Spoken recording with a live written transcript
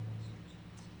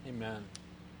Amen.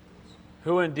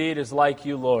 Who indeed is like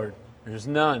you, Lord? There's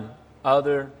none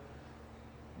other,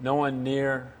 no one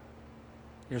near.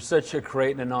 You're such a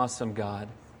great and an awesome God.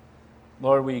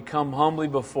 Lord, we come humbly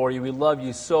before you. We love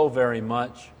you so very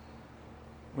much.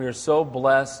 We are so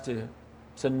blessed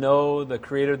to know the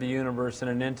Creator of the universe in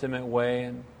an intimate way.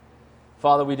 And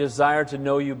Father, we desire to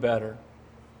know you better.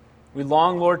 We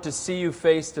long, Lord, to see you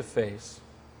face to face.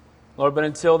 Lord, but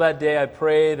until that day, I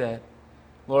pray that,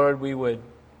 Lord, we would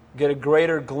get a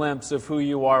greater glimpse of who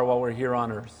you are while we're here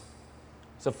on earth.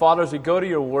 So, Father, as we go to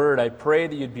your word, I pray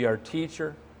that you'd be our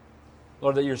teacher.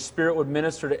 Lord, that your Spirit would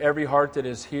minister to every heart that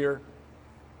is here.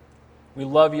 We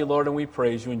love you, Lord, and we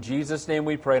praise you. In Jesus' name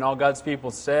we pray. And all God's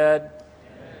people said,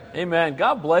 Amen.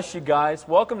 God bless you guys.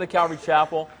 Welcome to Calvary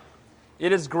Chapel.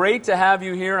 It is great to have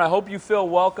you here, and I hope you feel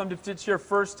welcomed. If it's your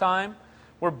first time,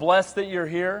 we're blessed that you're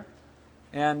here.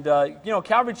 And,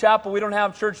 Calvary Chapel, we don't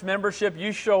have church membership.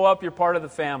 You show up, you're part of the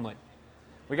family.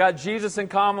 We got Jesus in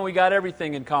common. We got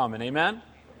everything in common. Amen?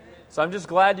 So I'm just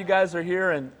glad you guys are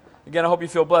here, and again, I hope you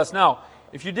feel blessed. Now,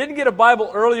 if you didn't get a Bible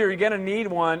earlier, you're going to need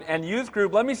one. And youth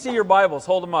group, let me see your Bibles.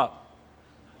 Hold them up.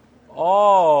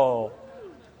 Oh,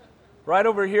 right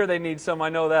over here they need some, I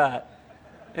know that.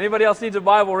 Anybody else needs a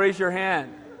Bible, raise your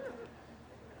hand.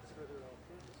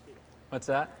 What's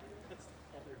that?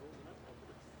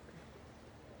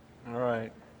 All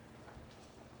right.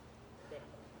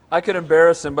 I could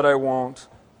embarrass him, but I won't.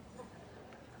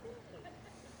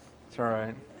 It's all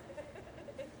right.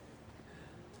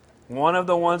 One of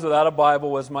the ones without a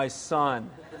Bible was my son.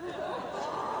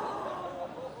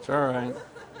 It's all right.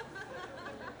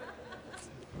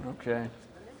 Okay.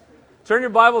 Turn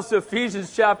your Bibles to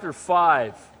Ephesians chapter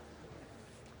 5.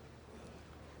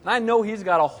 And I know he's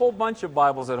got a whole bunch of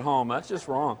Bibles at home. That's just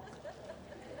wrong.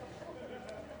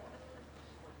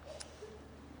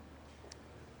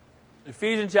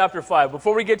 Ephesians chapter 5.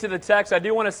 Before we get to the text, I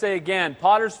do want to say again,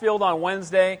 Potter's Field on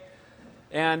Wednesday.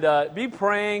 And be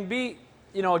praying. Be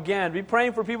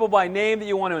praying for people by name that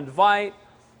you want to invite.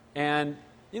 And,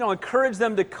 encourage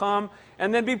them to come.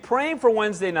 And then be praying for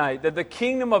Wednesday night, that the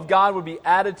kingdom of God would be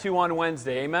added to on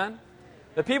Wednesday. Amen?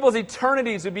 The people's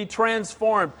eternities would be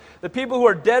transformed. The people who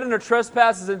are dead in their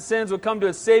trespasses and sins would come to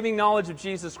a saving knowledge of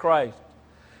Jesus Christ.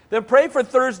 Then pray for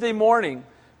Thursday morning,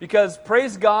 because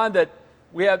praise God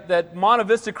that Monte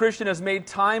Vista Christian has made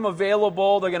time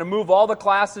available. They're going to move all the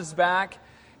classes back.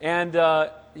 And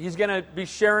he's going to be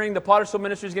sharing, the Potter's Field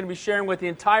Ministry is going to be sharing with the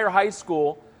entire high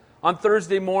school on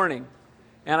Thursday morning.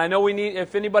 And I know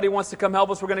if anybody wants to come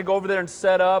help us, we're going to go over there and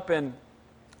set up. And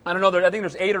I don't know, I think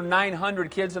there's 800 or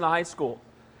 900 kids in the high school.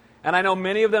 And I know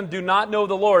many of them do not know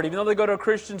the Lord. Even though they go to a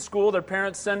Christian school, their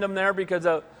parents send them there because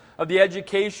of the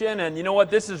education. And you know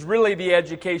what? This is really the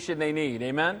education they need.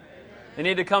 Amen? They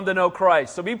need to come to know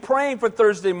Christ. So be praying for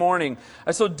Thursday morning.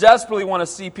 I so desperately want to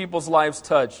see people's lives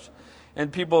touched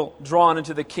and people drawn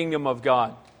into the kingdom of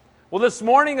God. Well, this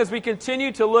morning, as we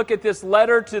continue to look at this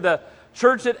letter to the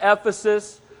church at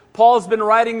Ephesus, Paul's been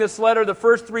writing this letter. The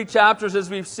first 3 chapters, as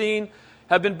we've seen,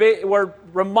 we're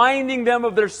reminding them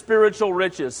of their spiritual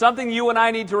riches. Something you and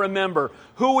I need to remember.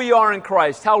 Who we are in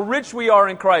Christ. How rich we are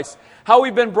in Christ. How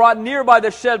we've been brought near by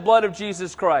the shed blood of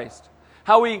Jesus Christ.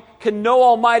 How we can know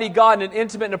Almighty God in an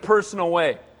intimate and a personal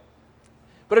way.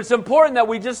 But it's important that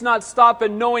we just not stop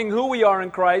in knowing who we are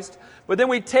in Christ, but then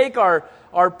we take our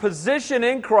position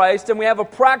in Christ and we have a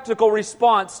practical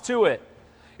response to it.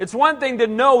 It's one thing to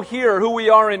know here who we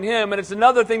are in Him, and it's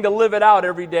another thing to live it out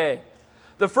every day.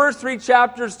 The first 3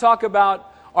 chapters talk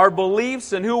about our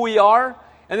beliefs and who we are,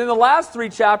 and then the last 3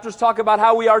 chapters talk about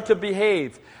how we are to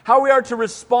behave, how we are to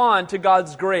respond to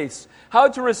God's grace, how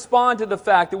to respond to the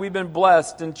fact that we've been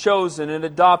blessed and chosen and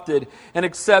adopted and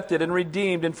accepted and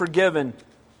redeemed and forgiven.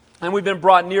 And we've been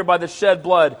brought near by the shed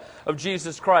blood of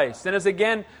Jesus Christ. And as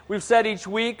again, we've said each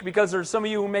week, because there's some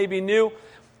of you who may be new,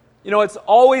 it's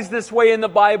always this way in the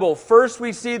Bible. First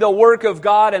we see the work of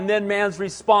God and then man's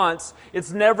response.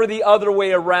 It's never the other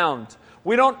way around.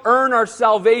 We don't earn our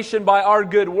salvation by our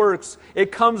good works.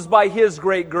 It comes by His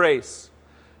great grace.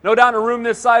 No doubt in a room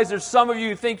this size, there's some of you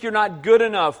who think you're not good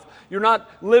enough. You're not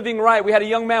living right. We had a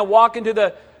young man walk into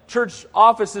the church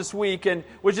office this week and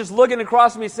was just looking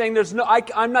across me saying,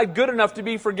 I'm not good enough to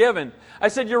be forgiven. I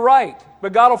said, you're right,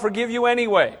 but God will forgive you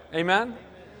anyway. Amen?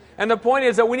 And the point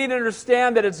is that we need to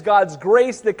understand that it's God's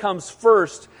grace that comes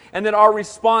first and then our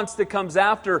response that comes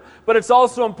after. But it's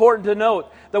also important to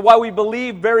note that while we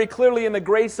believe very clearly in the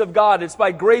grace of God, it's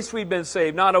by grace we've been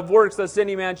saved, not of works lest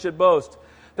any man should boast,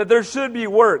 that there should be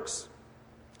works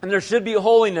and there should be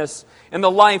holiness in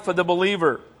the life of the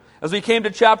believer. As we came to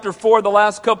chapter 4 the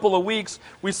last couple of weeks,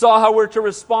 we saw how we're to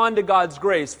respond to God's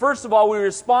grace. First of all, we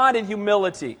respond in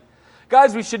humility.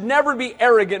 Guys, we should never be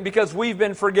arrogant because we've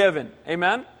been forgiven.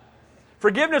 Amen?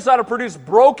 Forgiveness ought to produce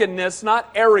brokenness, not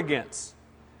arrogance.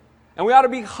 And we ought to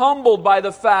be humbled by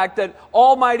the fact that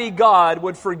Almighty God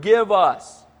would forgive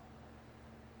us.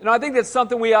 And I think that's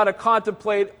something we ought to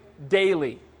contemplate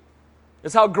daily.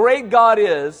 Is how great God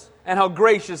is and how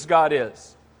gracious God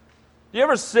is. Do you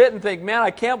ever sit and think, man,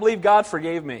 I can't believe God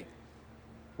forgave me?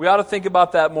 We ought to think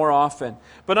about that more often.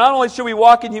 But not only should we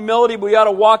walk in humility, but we ought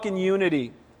to walk in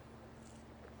unity.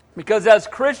 Because as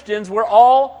Christians, we're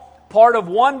all part of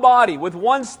one body with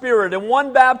one Spirit and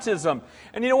one baptism.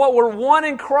 And you know what? We're one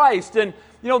in Christ. And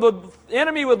you know, the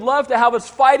enemy would love to have us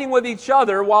fighting with each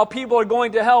other while people are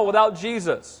going to hell without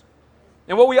Jesus.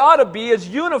 And what we ought to be is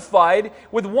unified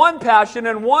with one passion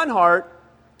and one heart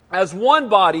as one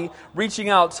body reaching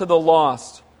out to the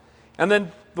lost. And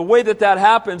then the way that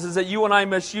happens is that you and I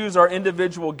misuse our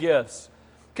individual gifts.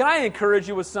 Can I encourage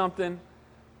you with something?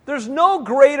 There's no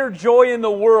greater joy in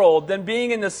the world than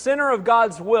being in the center of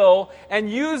God's will and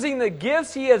using the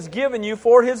gifts He has given you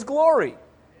for His glory.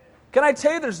 Can I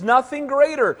tell you, there's nothing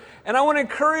greater. And I want to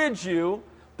encourage you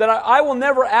that I will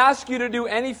never ask you to do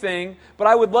anything, but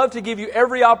I would love to give you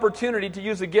every opportunity to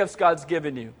use the gifts God's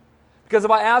given you. Because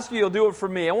if I ask you, you'll do it for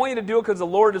me. I want you to do it because the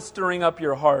Lord is stirring up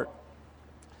your heart.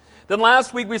 Then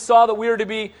last week we saw that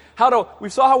we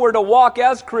saw how we're to walk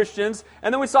as Christians,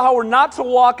 and then we saw how we're not to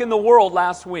walk in the world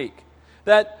last week.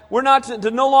 That we're not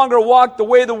to no longer walk the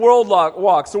way the world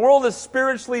walks. The world is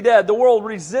spiritually dead. The world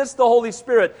resists the Holy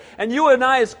Spirit. And you and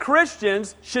I as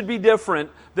Christians should be different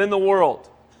than the world.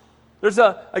 There's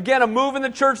a move in the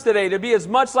church today to be as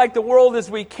much like the world as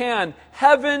we can.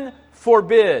 Heaven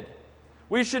forbid.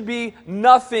 We should be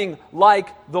nothing like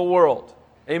the world.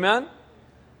 Amen?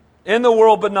 In the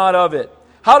world, but not of it.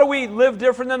 How do we live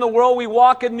different than the world? We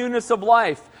walk in newness of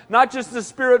life. Not just the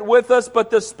Spirit with us,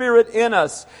 but the Spirit in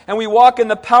us. And we walk in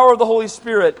the power of the Holy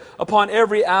Spirit upon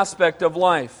every aspect of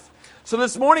life. So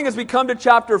this morning as we come to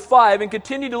chapter 5 and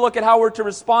continue to look at how we're to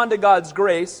respond to God's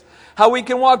grace, how we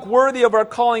can walk worthy of our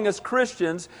calling as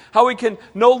Christians, how we can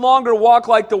no longer walk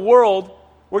like the world,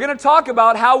 we're going to talk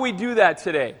about how we do that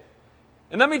today.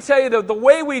 And let me tell you that the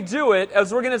way we do it,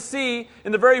 as we're going to see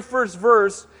in the very first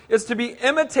verse, is to be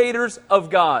imitators of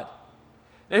God.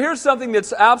 Now here's something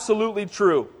that's absolutely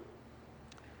true.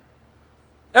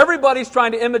 Everybody's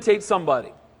trying to imitate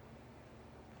somebody.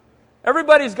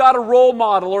 Everybody's got a role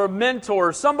model or a mentor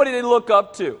or somebody they look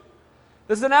up to.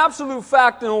 This is an absolute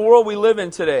fact in the world we live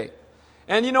in today.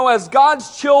 And you know, as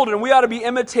God's children, we ought to be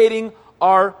imitating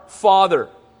our Father.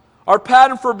 Our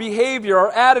pattern for behavior,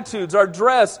 our attitudes, our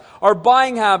dress, our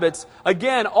buying habits.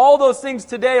 Again, all those things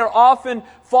today are often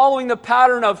following the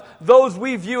pattern of those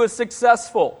we view as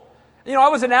successful. You know, I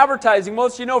was in advertising,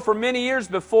 most of you know, for many years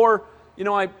before,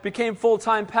 I became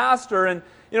full-time pastor. And,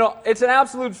 it's an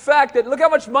absolute fact that look how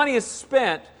much money is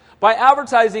spent by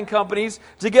advertising companies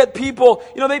to get people,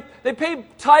 they pay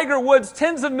Tiger Woods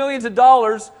tens of millions of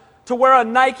dollars to wear a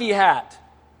Nike hat.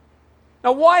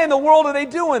 Now, why in the world are they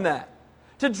doing that?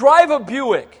 To drive a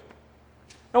Buick.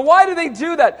 Now, why do they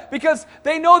do that? Because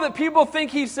they know that people think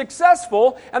he's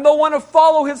successful and they'll want to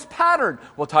follow his pattern.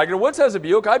 Well, Tiger Woods has a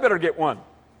Buick, I better get one.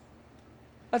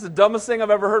 That's the dumbest thing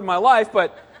I've ever heard in my life,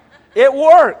 but it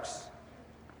works.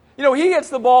 He hits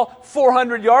the ball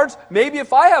 400 yards. Maybe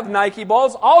if I have Nike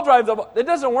balls, I'll drive the ball. It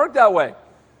doesn't work that way.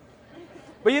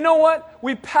 But you know what?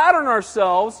 We pattern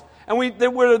ourselves, and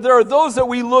there are those that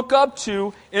we look up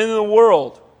to in the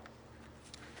world.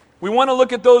 We want to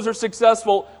look at those who are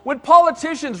successful. When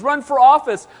politicians run for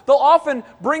office, they'll often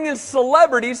bring in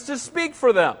celebrities to speak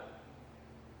for them.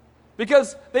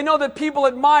 Because they know that people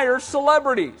admire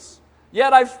celebrities.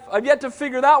 Yet I've yet to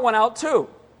figure that one out too.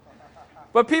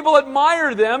 But people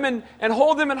admire them and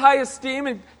hold them in high esteem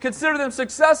and consider them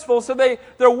successful, so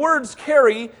their words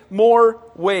carry more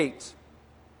weight.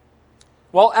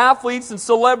 While athletes and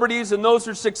celebrities and those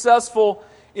who are successful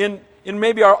in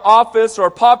maybe our office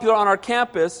or popular on our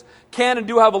campus can and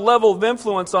do have a level of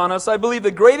influence on us, I believe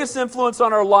the greatest influence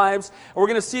on our lives, and we're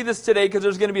going to see this today because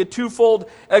there's going to be a twofold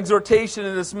exhortation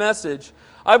in this message.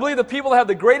 I believe the people that have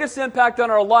the greatest impact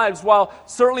on our lives, while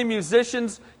certainly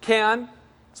musicians can,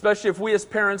 especially if we as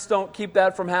parents don't keep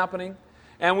that from happening,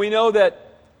 and we know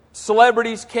that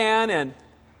celebrities can and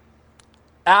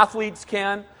athletes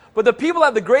can, but the people that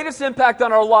have the greatest impact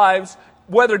on our lives,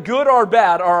 whether good or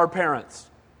bad, are our parents.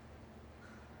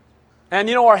 And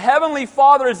our Heavenly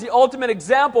Father is the ultimate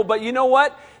example, but you know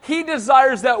what? He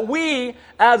desires that we,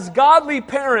 as godly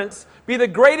parents, be the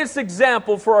greatest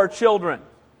example for our children.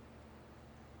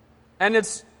 And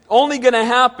it's only going to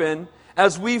happen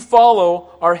as we follow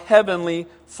our Heavenly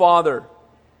Father.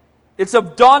 It's a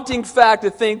daunting fact to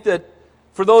think that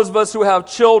for those of us who have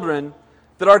children,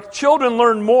 that our children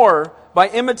learn more by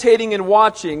imitating and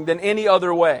watching than any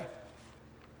other way.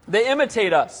 They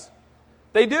imitate us.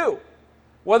 They do,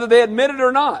 whether they admit it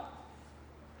or not.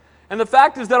 And the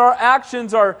fact is that our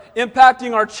actions are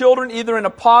impacting our children either in a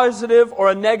positive or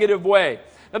a negative way.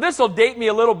 Now this will date me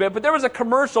a little bit, but there was a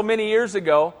commercial many years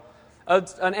ago,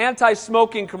 an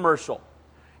anti-smoking commercial.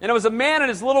 And it was a man and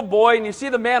his little boy, and you see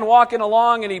the man walking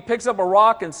along, and he picks up a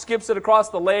rock and skips it across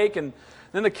the lake, and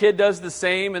then the kid does the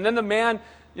same. And then the man,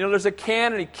 there's a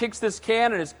can, and he kicks this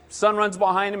can, and his son runs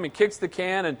behind him and kicks the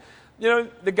can. And,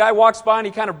 the guy walks by, and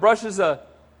he kind of brushes a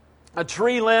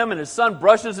tree limb, and his son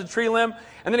brushes a tree limb.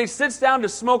 And then he sits down to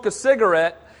smoke a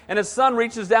cigarette, and his son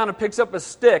reaches down and picks up a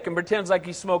stick and pretends like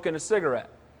he's smoking a cigarette.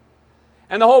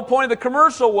 And the whole point of the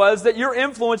commercial was that you're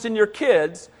influencing your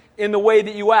kids in the way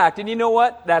that you act. And you know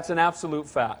what? That's an absolute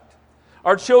fact.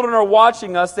 Our children are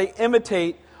watching us. They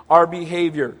imitate our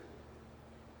behavior.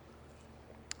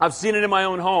 I've seen it in my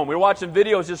own home. We were watching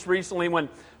videos just recently when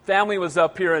family was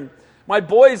up here, and my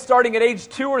boys, starting at age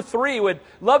 2 or 3, would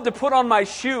love to put on my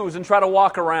shoes and try to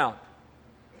walk around.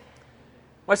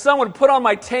 My son would put on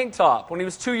my tank top when he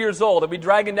was 2 years old. I'd be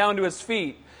dragging down to his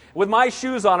feet with my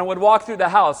shoes on and would walk through the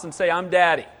house and say, "I'm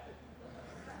Daddy."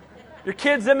 Your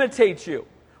kids imitate you,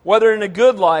 whether in a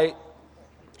good light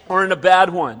or in a bad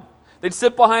one. They'd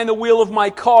sit behind the wheel of my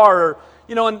car, or,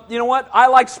 and you know what? I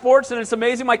like sports, and it's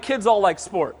amazing. My kids all like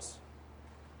sports.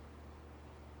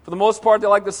 For the most part, they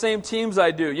like the same teams I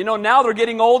do. Now they're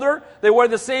getting older. They wear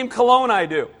the same cologne I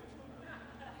do.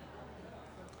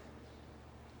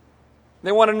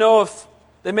 They want to know if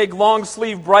they make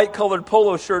long-sleeve, bright-colored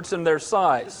polo shirts in their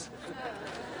size.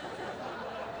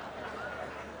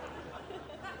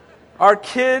 Our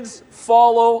kids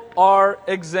follow our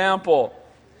example.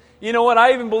 You know what?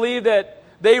 I even believe that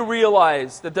they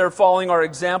realize that they're following our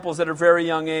examples at a very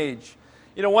young age.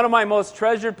 One of my most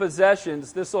treasured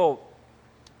possessions, this will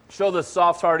show the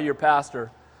soft heart of your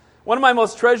pastor. One of my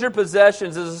most treasured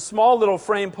possessions is a small little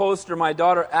frame poster my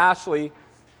daughter Ashley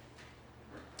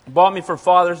bought me for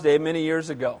Father's Day many years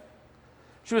ago.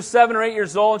 She was 7 or 8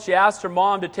 years old, and she asked her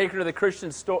mom to take her to the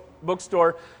Christian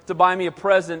bookstore to buy me a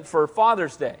present for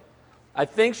Father's Day. I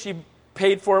think she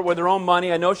paid for it with her own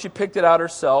money. I know she picked it out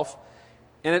herself.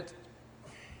 And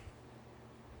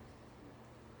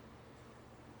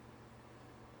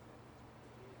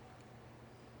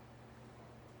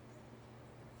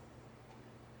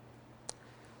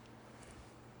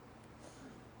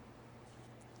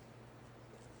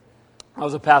I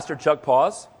was a Pastor Chuck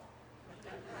Pause.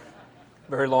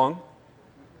 Very long.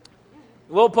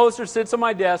 The little poster sits on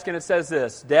my desk and it says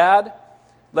this: "Dad,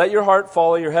 let your heart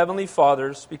follow your Heavenly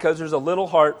Father's, because there's a little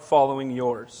heart following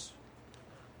yours."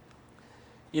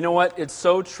 You know what? It's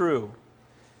so true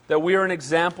that we are an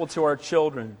example to our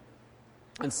children.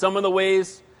 And some of the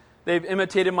ways they've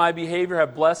imitated my behavior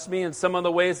have blessed me, and some of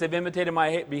the ways they've imitated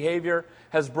my behavior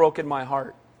has broken my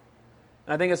heart.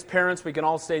 And I think as parents, we can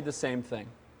all say the same thing.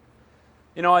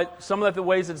 Some of the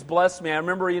ways it's blessed me, I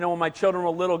remember, when my children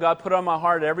were little, God put it on my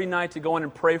heart every night to go in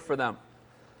and pray for them.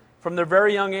 From their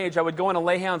very young age, I would go in and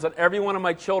lay hands on every one of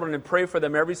my children and pray for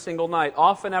them every single night,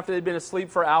 often after they'd been asleep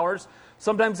for hours.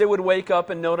 Sometimes they would wake up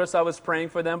and notice I was praying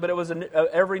for them, but it was an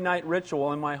every night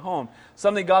ritual in my home.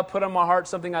 Something God put on my heart,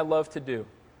 something I love to do.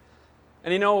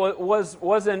 And it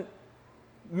wasn't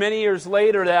many years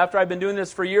later, that after I'd been doing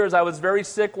this for years, I was very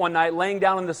sick one night, laying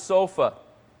down on the sofa.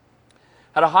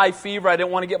 Had a high fever. I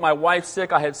didn't want to get my wife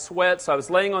sick. I had sweat, so I was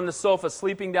laying on the sofa,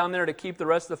 sleeping down there to keep the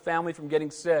rest of the family from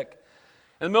getting sick.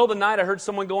 In the middle of the night, I heard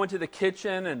someone go into the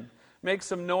kitchen and make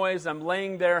some noise. I'm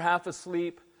laying there half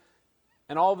asleep,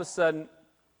 and all of a sudden,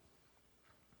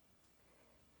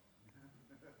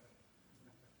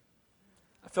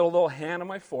 I feel a little hand on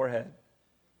my forehead,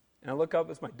 and I look up.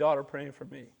 It's my daughter praying for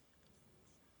me.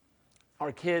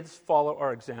 Our kids follow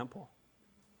our example.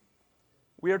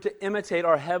 We are to imitate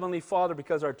our Heavenly Father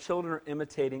because our children are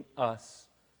imitating us.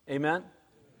 Amen?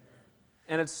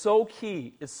 And it's so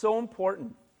key. It's so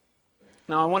important.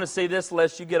 Now, I want to say this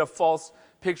lest you get a false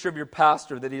picture of your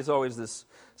pastor, that he's always this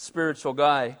spiritual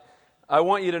guy. I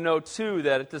want you to know, too,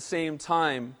 that at the same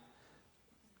time,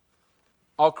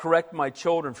 I'll correct my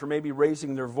children for maybe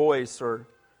raising their voice or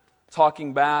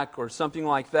talking back or something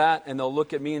like that, and they'll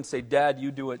look at me and say, "Dad,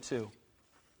 you do it too."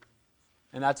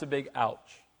 And that's a big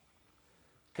ouch.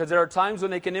 Because there are times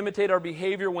when they can imitate our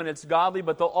behavior when it's godly,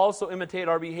 but they'll also imitate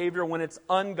our behavior when it's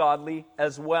ungodly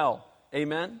as well.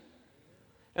 Amen?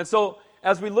 And so,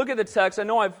 as we look at the text, I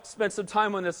know I've spent some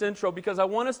time on this intro because I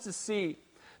want us to see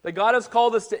That God has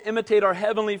called us to imitate our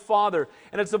Heavenly Father.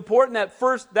 And it's important that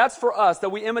first, that's for us, that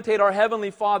we imitate our Heavenly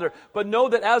Father. But know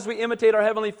that as we imitate our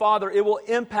Heavenly Father, it will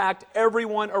impact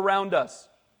everyone around us.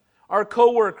 Our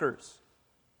co-workers,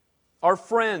 our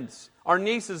friends, our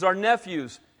nieces, our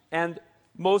nephews, and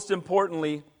most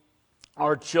importantly,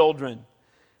 our children.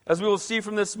 As we will see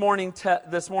from this morning's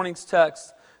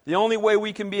text, the only way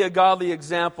we can be a godly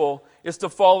example is to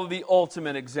follow the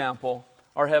ultimate example,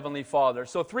 our Heavenly Father.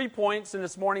 So 3 points in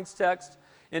this morning's text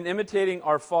in imitating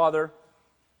our Father.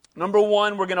 Number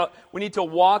one, we need to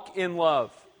walk in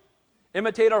love.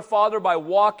 Imitate our Father by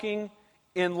walking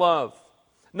in love.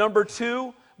 Number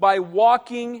two, by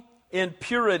walking in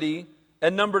purity.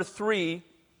 And number three,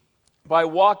 by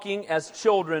walking as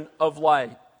children of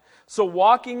light. So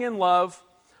walking in love,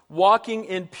 walking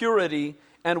in purity,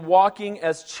 and walking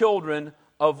as children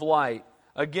of light.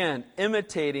 Again,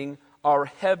 imitating our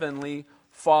Heavenly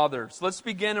Father. So let's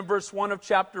begin in verse 1 of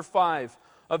chapter 5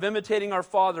 of imitating our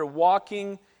Father,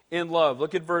 walking in love.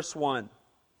 Look at verse 1.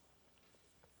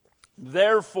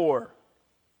 Therefore.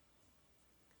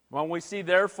 When we see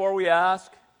therefore, we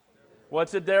ask,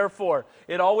 what's it there for?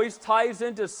 It always ties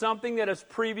into something that has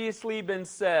previously been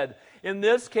said. In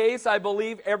this case, I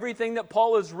believe everything that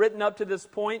Paul has written up to this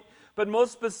point, but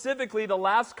most specifically the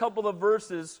last couple of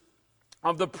verses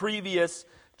of the previous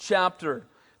chapter.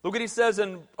 Look what he says,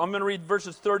 and I'm going to read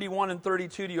verses 31 and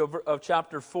 32 to you of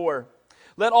chapter 4.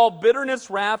 Let all bitterness,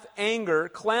 wrath, anger,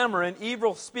 clamor, and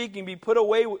evil speaking be put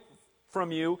away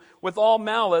from you with all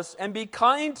malice, and be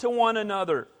kind to one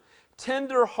another,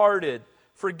 tender-hearted,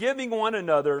 forgiving one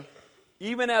another,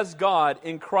 even as God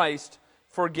in Christ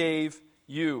forgave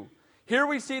you. Here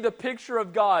we see the picture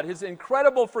of God, His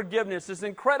incredible forgiveness, His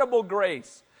incredible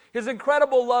grace, His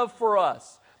incredible love for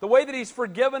us, the way that He's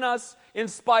forgiven us in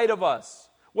spite of us.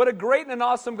 What a great and an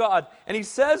awesome God. And He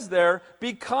says there,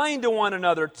 be kind to one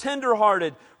another,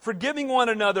 tender-hearted, forgiving one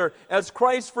another as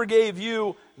Christ forgave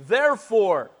you.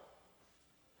 Therefore,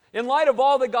 in light of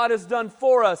all that God has done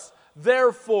for us,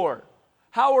 therefore,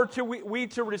 how are we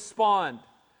to respond?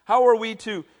 How are we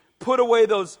to put away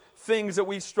those things that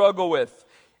we struggle with?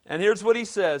 And here's what he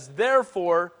says.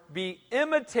 Therefore, be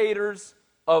imitators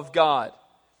of God.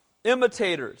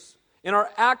 Imitators in our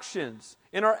actions,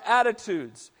 in our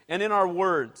attitudes, and in our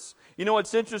words. You know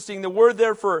what's interesting? The word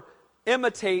there for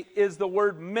imitate is the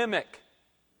word mimic.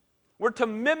 We're to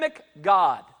mimic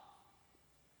God.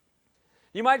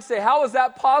 You might say, how is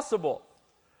that possible?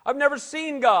 I've never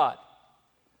seen God.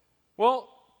 Well,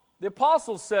 the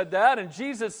apostles said that, and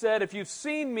Jesus said, if you've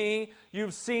seen me,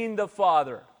 you've seen the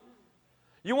Father.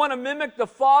 You want to mimic the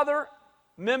Father?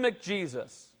 Mimic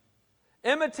Jesus.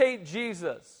 Imitate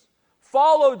Jesus.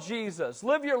 Follow Jesus.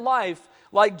 Live your life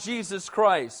like Jesus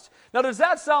Christ. Now, does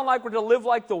that sound like we're to live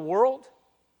like the world?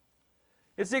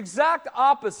 It's the exact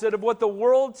opposite of what the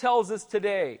world tells us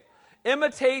today.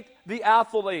 Imitate the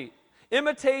athlete.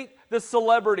 Imitate the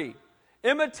celebrity.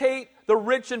 Imitate the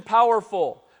rich and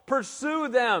powerful. Pursue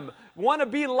them. Want to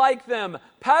be like them.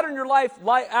 Pattern your life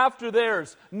after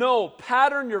theirs. No,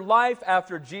 pattern your life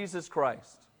after Jesus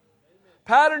Christ.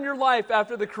 Pattern your life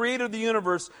after the Creator of the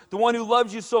universe, the one who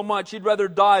loves you so much, He'd rather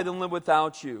die than live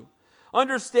without you.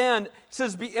 Understand, it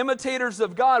says, be imitators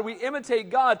of God. We imitate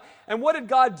God. And what did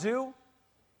God do?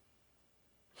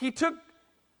 He took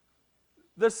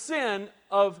the sin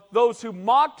of those who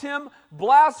mocked Him,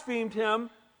 blasphemed Him,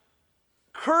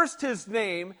 cursed His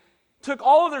name, took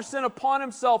all of their sin upon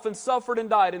Himself and suffered and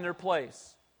died in their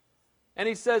place. And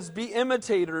He says, be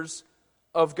imitators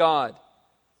of God.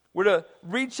 We're to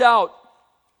reach out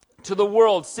to the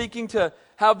world, seeking to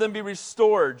have them be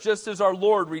restored, just as our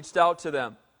Lord reached out to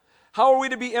them. How are we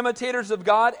to be imitators of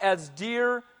God? As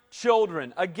dear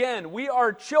children. Again, we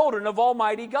are children of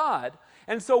Almighty God,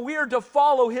 and so we are to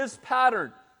follow His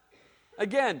pattern.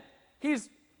 Again, He's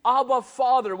Abba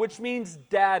Father, which means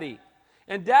Daddy.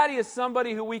 And Daddy is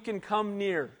somebody who we can come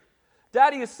near.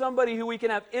 Daddy is somebody who we can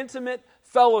have intimate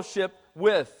fellowship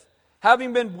with.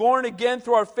 Having been born again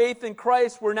through our faith in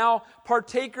Christ, we're now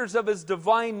partakers of His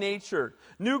divine nature,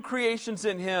 new creations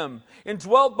in Him,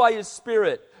 indwelt by His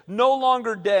Spirit, no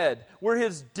longer dead. We're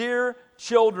His dear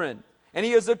children, and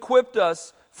He has equipped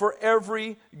us for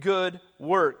every good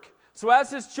work. So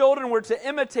as His children, we're to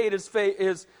imitate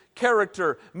His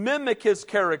character, mimic His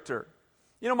character.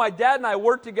 You know, my dad and I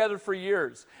worked together for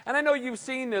years. And I know you've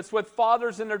seen this with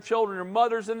fathers and their children, or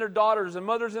mothers and their daughters, and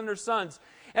mothers and their sons.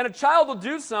 And a child will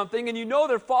do something, and you know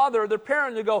their father or their parent,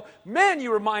 and they go, man,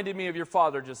 you reminded me of your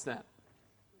father just then.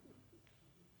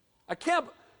 I can't,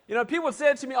 people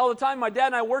say it to me all the time. My dad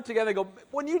and I worked together. They go,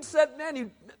 when you said,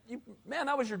 man,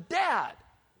 that was your dad.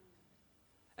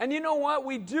 And you know what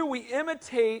we do? We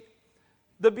imitate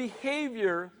the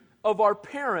behavior of our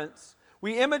parents,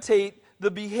 we imitate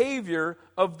the behavior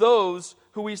of those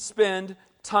who we spend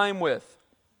time with.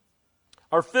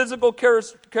 Our physical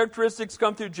characteristics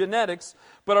come through genetics,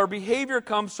 but our behavior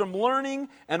comes from learning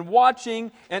and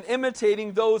watching and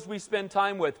imitating those we spend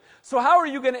time with. So how are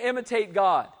you going to imitate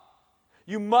God?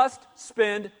 You must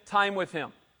spend time with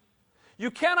Him.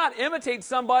 You cannot imitate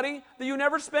somebody that you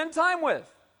never spend time with.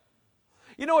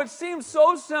 You know, it seems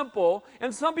so simple,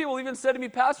 and some people even said to me,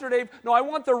 Pastor Dave, no, I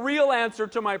want the real answer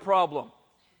to my problem.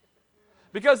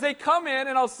 Because they come in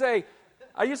and I'll say,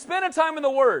 are you spending time in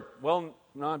the Word? Well,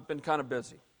 no, I've been kind of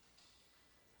busy.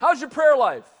 How's your prayer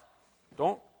life?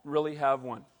 Don't really have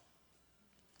one.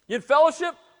 You in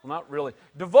fellowship? Well, not really.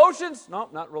 Devotions? No,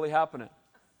 not really happening.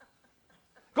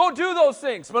 Go do those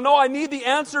things. But no, I need the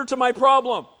answer to my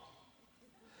problem.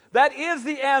 That is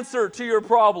the answer to your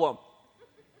problem.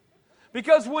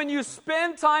 Because when you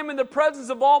spend time in the presence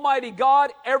of Almighty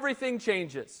God, everything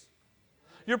changes.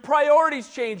 Your priorities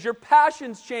change, your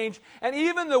passions change, and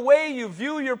even the way you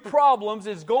view your problems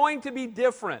is going to be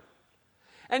different.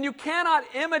 And you cannot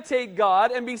imitate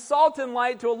God and be salt and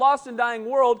light to a lost and dying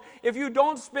world if you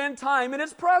don't spend time in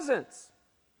His presence.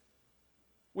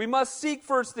 We must seek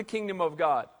first the kingdom of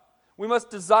God. We must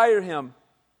desire Him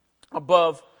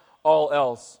above all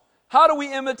else. How do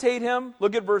we imitate Him?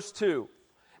 Look at verse 2.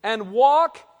 And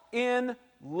walk in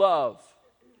love.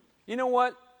 You know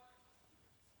what?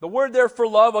 The word there for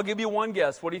love, I'll give you one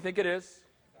guess. What do you think it is?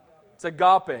 It's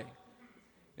agape.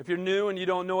 If you're new and you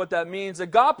don't know what that means,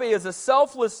 agape is a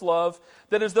selfless love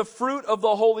that is the fruit of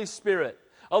the Holy Spirit.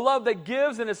 A love that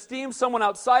gives and esteems someone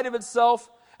outside of itself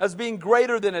as being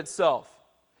greater than itself.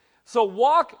 So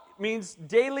walk means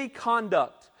daily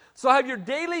conduct. So have your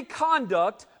daily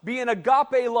conduct be in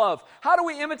agape love. How do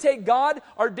we imitate God?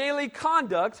 Our daily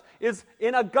conduct is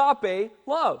in agape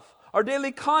love. Our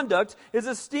daily conduct is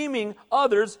esteeming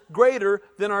others greater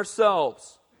than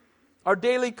ourselves. Our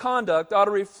daily conduct ought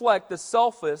to reflect the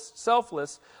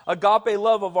selfless agape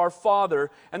love of our Father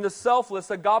and the selfless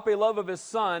agape love of His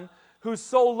Son, who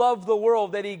so loved the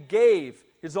world that He gave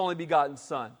His only begotten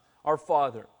Son, our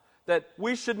Father, that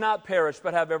we should not perish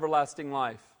but have everlasting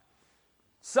life.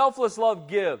 Selfless love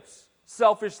gives,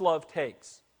 selfish love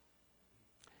takes.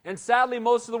 And sadly,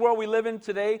 most of the world we live in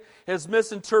today has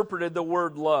misinterpreted the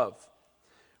word love.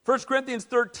 1 Corinthians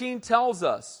 13 tells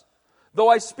us, though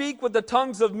I speak with the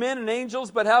tongues of men and angels,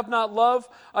 but have not love,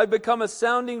 I become a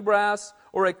sounding brass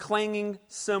or a clanging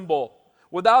cymbal.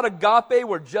 Without agape,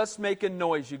 we're just making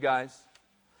noise, you guys.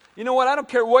 You know what? I don't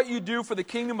care what you do for the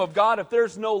kingdom of God. If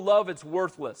there's no love, it's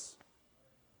worthless.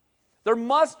 There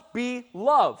must be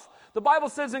love. The Bible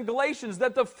says in Galatians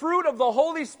that the fruit of the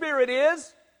Holy Spirit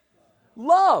is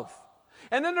love.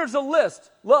 And then there's a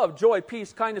list. Love, joy,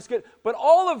 peace, kindness, good. But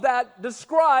all of that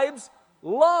describes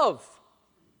love.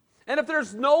 And if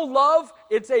there's no love,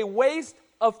 it's a waste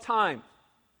of time.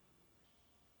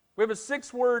 We have a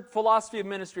 6-word philosophy of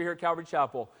ministry here at Calvary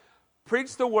Chapel.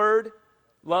 Preach the word,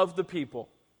 love the people.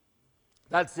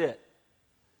 That's it.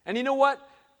 And you know what?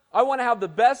 I want to have the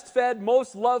best fed,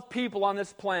 most loved people on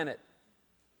this planet.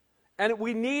 And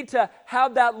we need to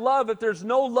have that love. If there's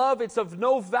no love, it's of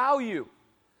no value.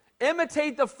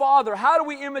 Imitate the Father. How do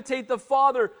we imitate the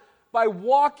Father? By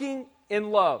walking in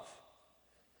love.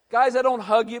 Guys, I don't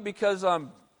hug you because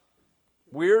I'm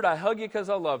weird. I hug you because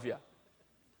I love you.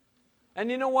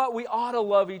 And you know what? We ought to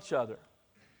love each other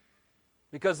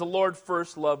because the Lord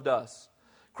first loved us.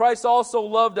 Christ also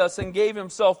loved us and gave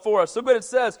Himself for us. Look what it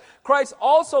says. Christ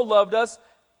also loved us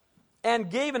and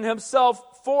gave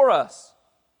Himself for us.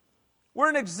 We're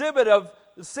an exhibit of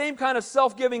the same kind of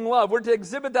self-giving love. We're to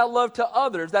exhibit that love to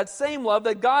others, that same love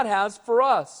that God has for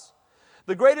us.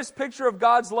 The greatest picture of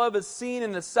God's love is seen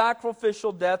in the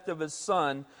sacrificial death of His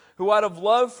Son, who out of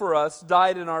love for us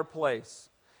died in our place.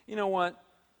 You know what?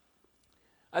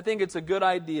 I think it's a good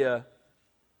idea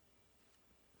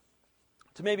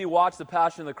to maybe watch The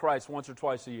Passion of the Christ once or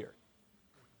twice a year.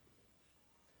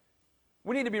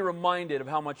 We need to be reminded of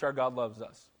how much our God loves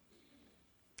us.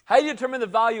 How do you determine the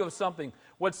value of something?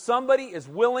 What somebody is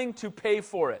willing to pay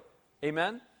for it.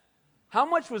 Amen? How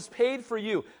much was paid for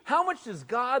you? How much does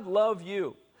God love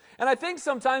you? And I think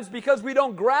sometimes because we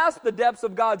don't grasp the depths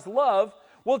of God's love,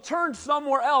 we'll turn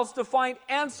somewhere else to find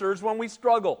answers when we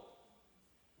struggle.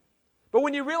 But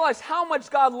when you realize how much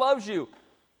God loves you,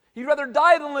 He'd rather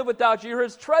die than live without you. You're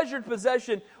His treasured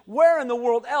possession. Where in the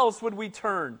world else would we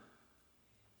turn?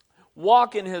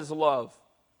 Walk in His love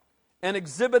and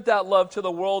exhibit that love to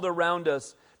the world around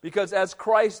us, because as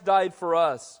Christ died for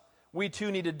us, we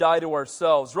too need to die to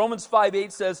ourselves. Romans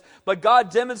 5:8 says, but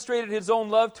God demonstrated His own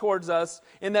love towards us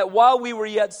in that while we were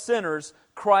yet sinners,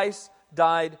 Christ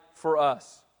died for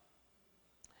us.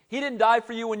 He didn't die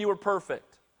for you when you were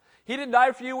perfect. He didn't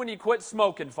die for you when you quit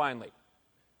smoking finally.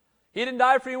 He didn't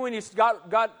die for you when you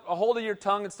got a hold of your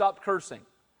tongue and stopped cursing.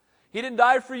 He didn't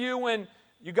die for you when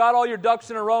you got all your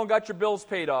ducks in a row and got your bills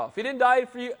paid off. He didn't die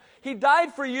for you. He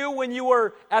died for you when you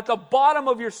were at the bottom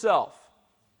of yourself,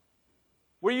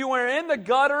 where you were in the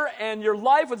gutter and your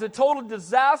life was a total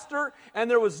disaster and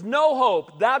there was no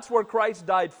hope. That's where Christ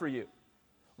died for you.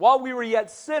 While we were yet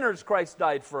sinners, Christ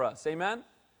died for us. Amen?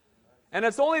 And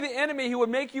it's only the enemy who would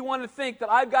make you want to think that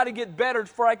I've got to get better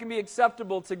before I can be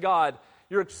acceptable to God.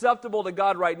 You're acceptable to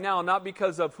God right now, not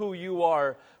because of who you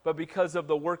are, but because of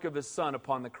the work of His Son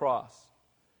upon the cross.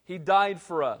 He died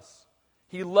for us.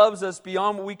 He loves us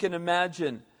beyond what we can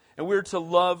imagine, and we're to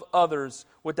love others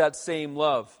with that same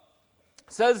love.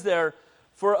 It says there,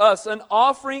 for us, an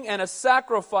offering and a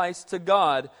sacrifice to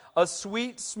God, a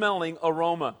sweet-smelling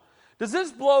aroma. Does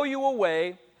this blow you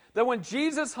away that when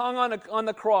Jesus hung on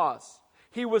the cross,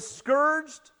 He was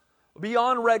scourged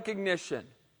beyond recognition?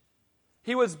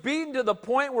 He was beaten to the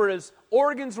point where His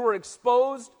organs were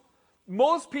exposed.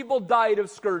 Most people died of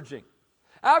scourging.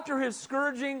 After His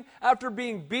scourging, after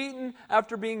being beaten,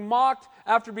 after being mocked,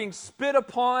 after being spit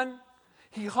upon,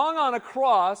 He hung on a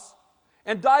cross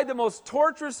and died the most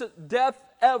torturous death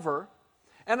ever.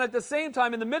 And at the same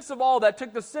time, in the midst of all that,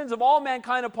 took the sins of all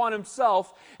mankind upon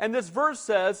Himself. And this verse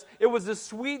says, it was a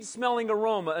sweet-smelling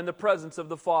aroma in the presence of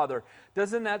the Father.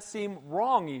 Doesn't that seem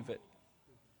wrong even?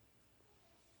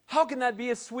 How can that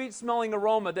be a sweet-smelling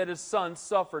aroma that His Son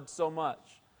suffered so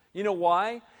much? You know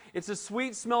why? It's a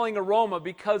sweet-smelling aroma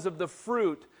because of the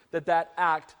fruit that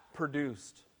act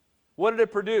produced. What did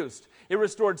it produce? It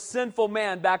restored sinful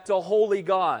man back to a holy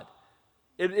God.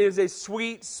 It is a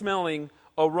sweet-smelling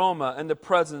aroma in the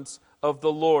presence of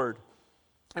the Lord.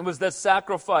 It was that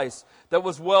sacrifice that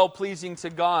was well-pleasing to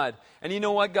God. And you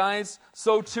know what, guys?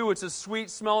 So too, it's a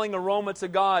sweet-smelling aroma to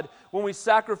God when we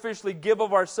sacrificially give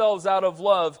of ourselves out of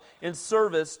love in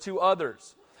service to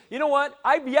others. You know what?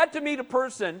 I've yet to meet a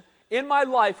person in my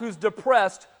life who's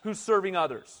depressed who's serving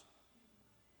others.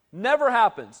 Never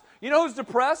happens. You know who's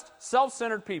depressed?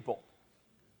 Self-centered people.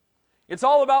 It's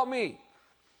all about me.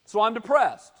 So I'm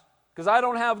depressed because I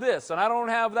don't have this and I don't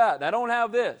have that and I don't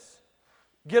have this.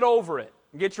 Get over it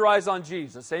and get your eyes on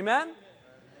Jesus. Amen?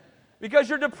 Because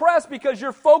you're depressed because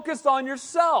you're focused on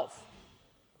yourself.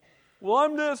 Well,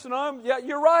 I'm this and I'm... Yeah,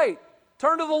 you're right.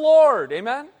 Turn to the Lord.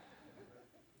 Amen?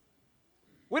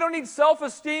 We don't need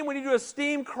self-esteem. We need to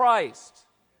esteem Christ.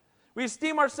 We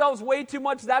esteem ourselves way too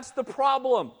much. That's the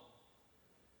problem.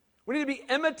 We need to be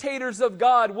imitators of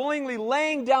God, willingly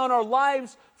laying down our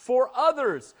lives for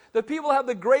others. The people who have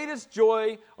the greatest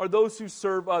joy are those who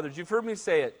serve others. You've heard me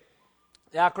say it.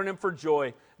 The acronym for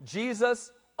joy.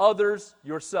 Jesus, others,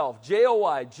 yourself.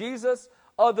 J-O-Y. Jesus,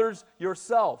 others,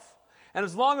 yourself. And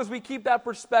as long as we keep that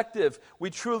perspective, we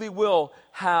truly will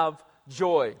have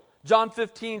joy. John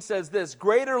 15 says this,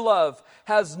 greater love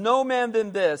has no man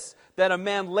than this, that a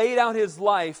man laid out his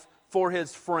life for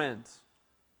his friends.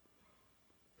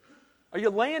 Are you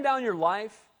laying down your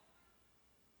life?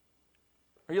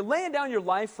 Are you laying down your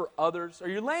life for others? Are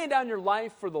you laying down your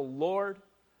life for the Lord?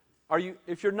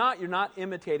 If you're not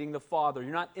imitating the Father.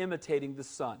 You're not imitating the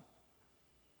Son.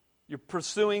 You're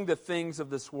pursuing the things of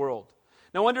this world.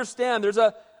 Now understand, there's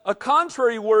a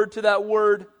contrary word to that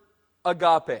word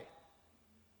agape.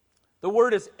 The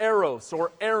word is eros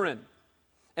or Aaron.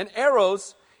 And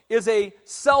eros is a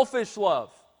selfish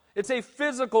love. It's a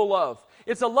physical love.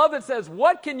 It's a love that says,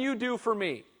 what can you do for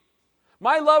me?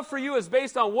 My love for you is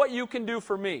based on what you can do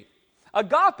for me.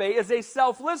 Agape is a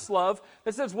selfless love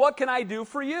that says, what can I do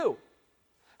for you?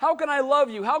 How can I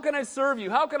love you? How can I serve you?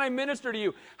 How can I minister to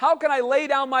you? How can I lay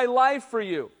down my life for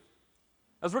you?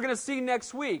 As we're going to see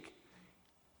next week,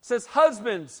 it says,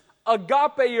 husbands,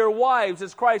 agape your wives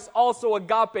as Christ also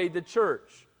agape the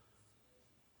church.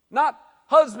 Not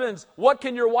husbands, what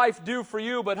can your wife do for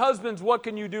you? But husbands, what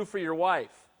can you do for your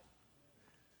wife?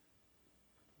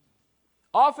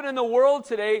 Often in the world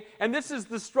today, and this is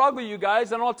the struggle, you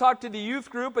guys, and I'll talk to the youth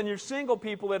group and your single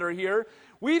people that are here,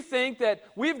 we think that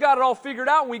we've got it all figured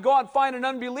out and we go out and find an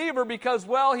unbeliever because,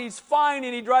 well, he's fine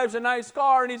and he drives a nice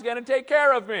car and he's going to take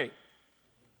care of me.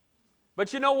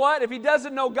 But you know what? If he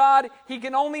doesn't know God, he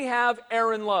can only have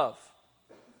Aaron love.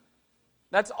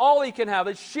 That's all he can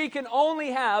have. She can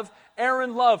only have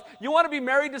Aaron love. You want to be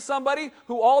married to somebody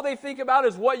who all they think about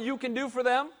is what you can do for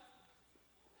them?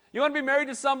 You want to be married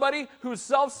to somebody who's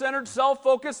self-centered,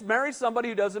 self-focused? Marry somebody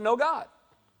who doesn't know God.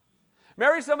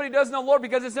 Marry somebody who doesn't know the Lord,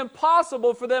 because it's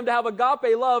impossible for them to have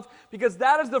agape love, because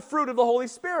that is the fruit of the Holy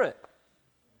Spirit.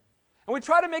 And And we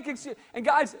try to make excuses. And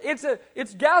guys,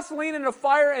 it's gasoline in a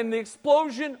fire, and the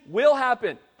explosion will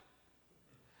happen.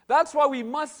 That's why we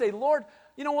must say, Lord,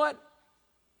 you know what?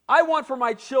 I want for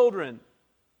my children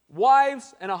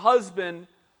wives and a husband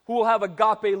who will have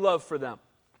agape love for them.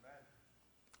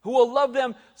 Who will love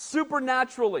them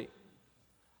supernaturally.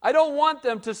 I don't want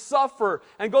them to suffer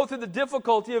and go through the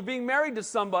difficulty of being married to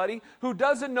somebody who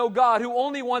doesn't know God, who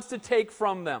only wants to take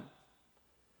from them.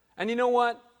 And you know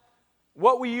what?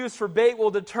 What we use for bait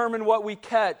will determine what we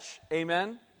catch.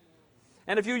 Amen?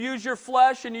 And if you use your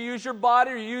flesh and you use your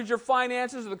body or you use your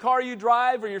finances or the car you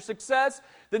drive or your success,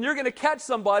 then you're going to catch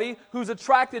somebody who's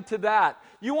attracted to that.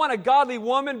 You want a godly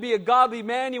woman, be a godly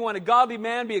man. You want a godly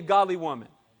man, be a godly woman.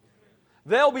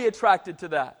 They'll be attracted to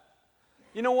that.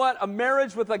 You know what? A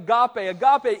marriage with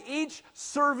agape, each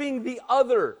serving the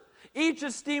other, each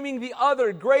esteeming the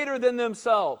other greater than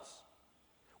themselves.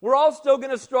 We're all still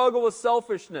going to struggle with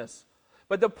selfishness.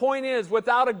 But the point is,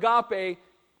 without agape,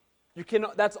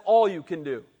 that's all you can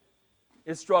do,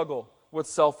 is struggle with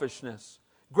selfishness.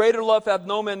 Greater love hath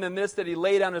no man than this, that he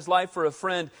lay down his life for a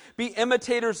friend. Be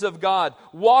imitators of God.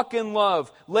 Walk in love.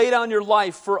 Lay down your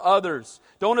life for others.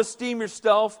 Don't esteem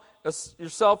yourself,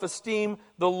 esteem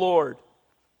the Lord.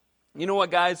 You know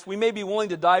what, guys? We may be willing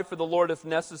to die for the Lord if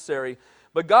necessary,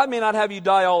 but God may not have you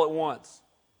die all at once.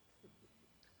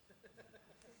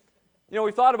 You know,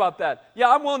 we thought about that. Yeah,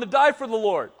 I'm willing to die for the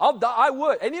Lord. I'll die. I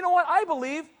would. And you know what? I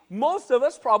believe most of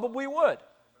us probably would.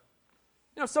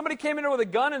 You know, if somebody came in here with a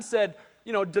gun and said,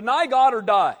 you know, deny God or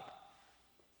die,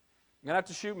 you're going to have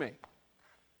to shoot me.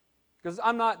 Because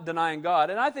I'm not denying God.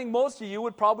 And I think most of you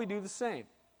would probably do the same.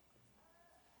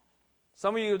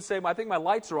 Some of you would say, I think my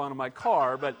lights are on in my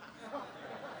car, but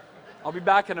I'll be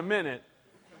back in a minute.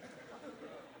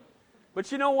 But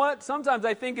you know what? Sometimes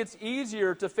I think it's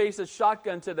easier to face a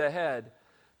shotgun to the head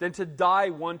than to die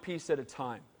one piece at a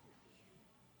time.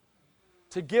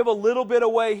 To give a little bit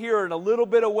away here and a little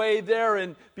bit away there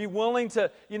and be willing to,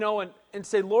 you know, and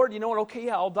say, Lord, you know what? Okay,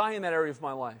 yeah, I'll die in that area of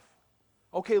my life.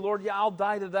 Okay, Lord, yeah, I'll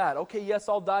die to that. Okay, yes,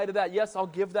 I'll die to that. Yes, I'll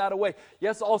give that away.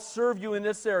 Yes, I'll serve you in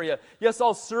this area. Yes,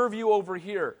 I'll serve you over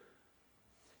here.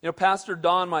 You know, Pastor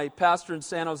Don, my pastor in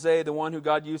San Jose, the one who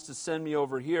God used to send me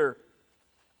over here,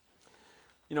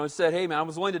 you know, said, hey, man, I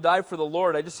was willing to die for the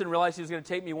Lord. I just didn't realize he was going to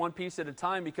take me one piece at a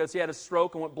time because he had a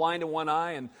stroke and went blind in one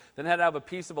eye and then had to have a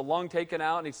piece of a lung taken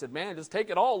out. And he said, man, just take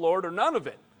it all, Lord, or none of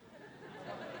it.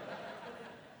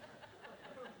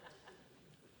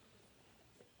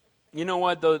 You know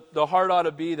what? The heart ought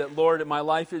to be that, Lord, my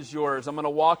life is yours. I'm going to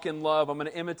walk in love. I'm going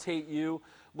to imitate you.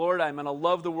 Lord, I'm going to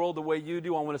love the world the way you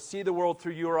do. I want to see the world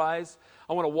through your eyes.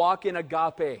 I want to walk in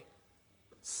agape,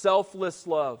 selfless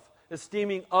love,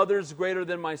 esteeming others greater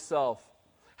than myself.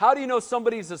 How do you know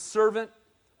somebody's a servant?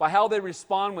 By how they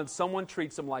respond when someone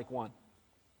treats them like one.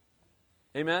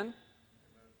 Amen?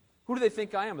 Who do they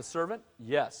think I am, a servant?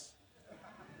 Yes.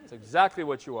 That's exactly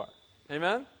what you are.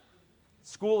 Amen?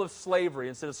 School of slavery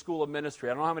instead of school of ministry.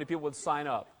 I don't know how many people would sign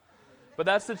up. But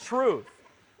that's the truth.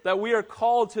 That we are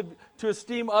called to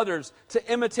esteem others,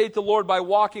 to imitate the Lord by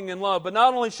walking in love. But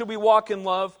not only should we walk in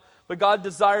love, but God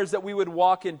desires that we would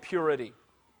walk in purity.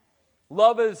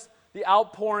 Love is the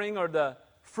outpouring or the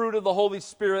fruit of the Holy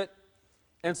Spirit.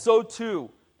 And so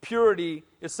too, purity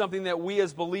is something that we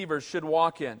as believers should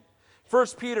walk in. 1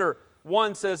 Peter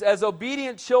 1 says, as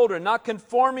obedient children, not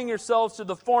conforming yourselves to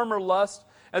the former lust,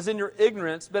 as in your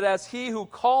ignorance, but as he who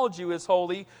called you is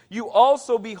holy, you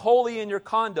also be holy in your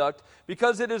conduct,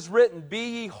 because it is written,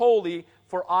 be ye holy,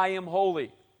 for I am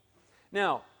holy.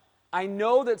 Now, I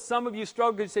know that some of you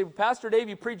struggle because you say, Pastor Dave,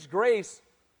 you preach grace.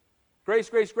 Grace,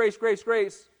 grace, grace, grace,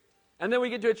 grace. And then we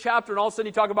get to a chapter and all of a sudden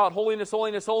you talk about holiness,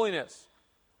 holiness, holiness.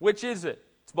 Which is it?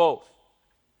 It's both.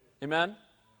 Amen?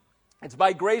 It's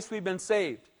by grace we've been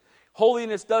saved.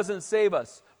 Holiness doesn't save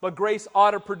us, but grace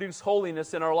ought to produce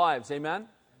holiness in our lives. Amen?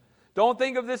 Don't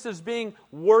think of this as being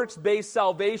works-based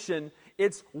salvation.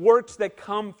 It's works that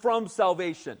come from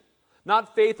salvation.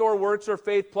 Not faith or works or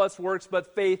faith plus works,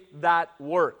 but faith that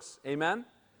works. Amen?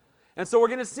 And so we're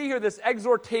going to see here this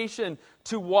exhortation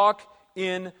to walk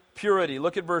in purity.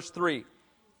 Look at verse 3.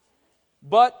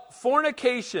 But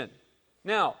fornication.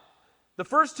 Now, the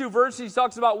first two verses he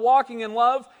talks about walking in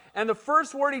love, and the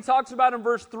first word he talks about in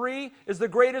verse 3 is the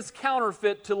greatest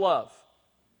counterfeit to love.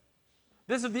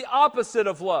 This is the opposite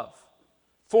of love.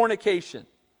 Fornication.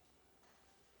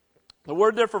 The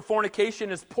word there for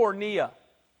fornication is porneia,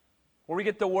 where we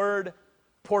get the word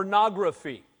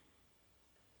pornography.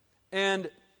 And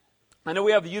I know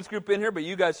we have a youth group in here, but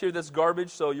you guys hear this garbage,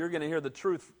 so you're going to hear the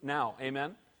truth now.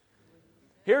 Amen?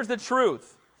 Here's the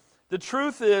truth. The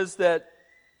truth is that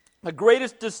the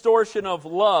greatest distortion of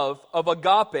love, of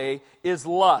agape, is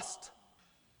lust.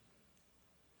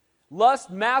 Lust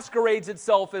masquerades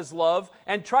itself as love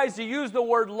and tries to use the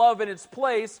word love in its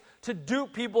place to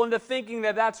dupe people into thinking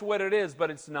that that's what it is, but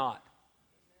it's not.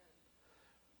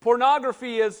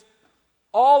 Pornography is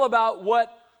all about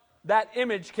what that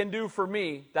image can do for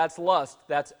me. That's lust.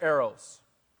 That's eros.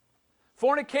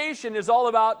 Fornication is all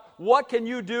about what can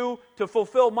you do to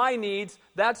fulfill my needs.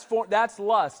 That's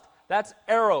lust. That's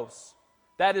eros.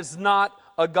 That is not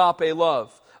agape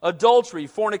love. Adultery,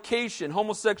 fornication,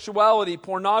 homosexuality,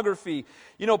 pornography.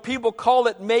 You know, people call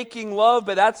it making love,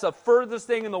 but that's the furthest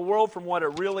thing in the world from what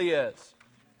it really is.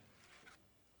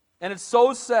 And it's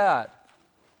so sad.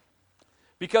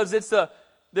 Because it's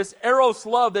this eros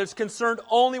love that's concerned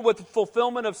only with the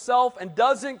fulfillment of self and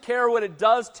doesn't care what it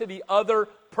does to the other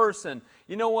person.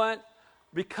 You know what?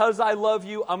 Because I love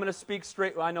you, I'm going to speak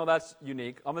straight. I know that's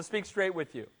unique. I'm going to speak straight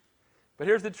with you. But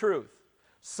here's the truth.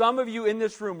 Some of you in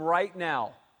this room right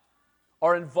now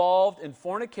are involved in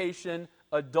fornication,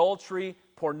 adultery,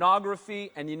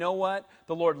 pornography, and you know what?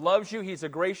 The Lord loves you. He's a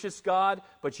gracious God,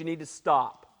 but you need to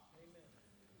stop. Amen.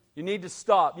 You need to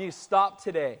stop. You need to stop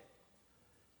today.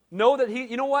 Know that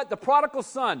you know what? The prodigal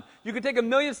son, you can take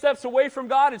 1,000,000 steps away from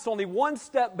God, it's only one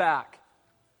step back.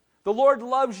 The Lord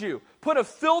loves you. Put a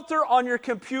filter on your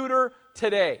computer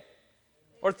today.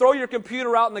 Or throw your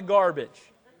computer out in the garbage.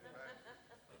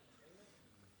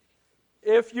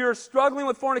 If you're struggling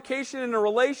with fornication in a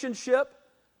relationship,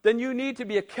 then you need to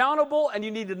be accountable and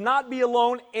you need to not be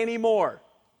alone anymore.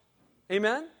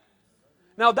 Amen?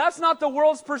 Now, that's not the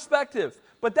world's perspective,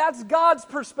 but that's God's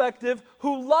perspective,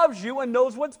 who loves you and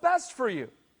knows what's best for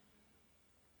you.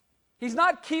 He's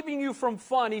not keeping you from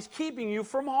fun. He's keeping you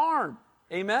from harm.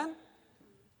 Amen?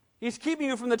 He's keeping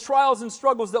you from the trials and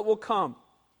struggles that will come.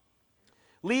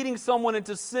 Leading someone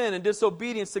into sin and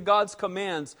disobedience to God's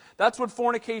commands. That's what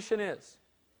fornication is.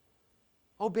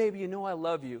 Oh, baby, you know I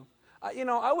love you.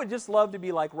 I would just love to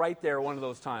be like right there one of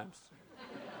those times.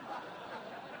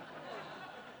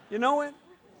 You know it?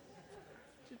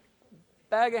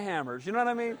 Bag of hammers, you know what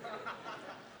I mean?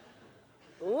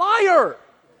 Liar!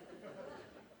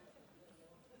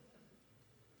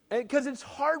 Because it's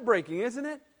heartbreaking, isn't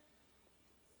it?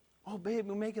 Oh, babe,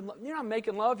 we're making love. You're not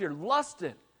making love, you're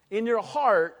lusting in your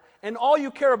heart, and all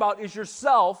you care about is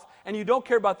yourself, and you don't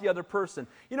care about the other person.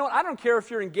 You know what? I don't care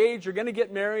if you're engaged, you're going to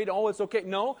get married, oh, it's okay.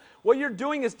 No, what you're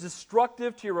doing is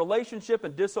destructive to your relationship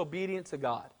and disobedient to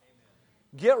God.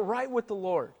 Amen. Get right with the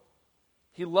Lord.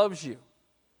 He loves you.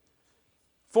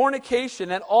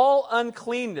 Fornication and all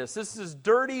uncleanness. This is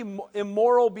dirty,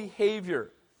 immoral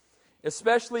behavior,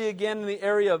 especially again in the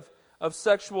area of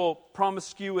sexual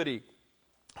promiscuity,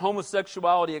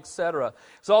 homosexuality, etc.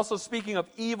 It's also speaking of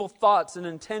evil thoughts and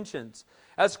intentions.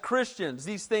 As Christians,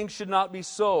 these things should not be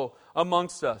so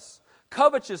amongst us.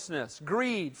 Covetousness,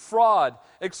 greed, fraud,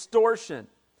 extortion.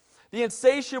 The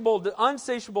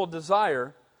unsatiable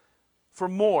desire for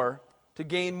more, to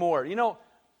gain more. You know,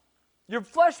 your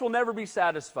flesh will never be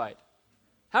satisfied.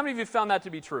 How many of you found that to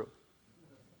be true?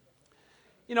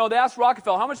 You know, they asked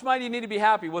Rockefeller, how much money do you need to be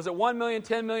happy? Was it 1 million,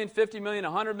 10 million, 50 million,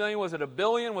 100 million? Was it $1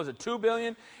 billion? Was it $2 billion?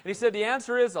 And he said the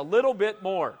answer is a little bit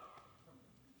more.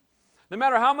 No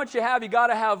matter how much you have, you got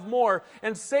to have more.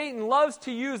 And Satan loves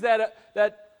to use that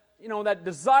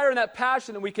desire and that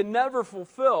passion that we can never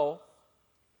fulfill.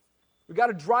 We've got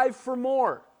to drive for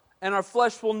more. And our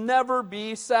flesh will never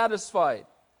be satisfied.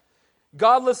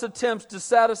 Godless attempts to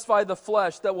satisfy the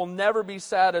flesh that will never be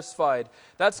satisfied.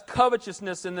 That's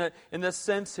covetousness in this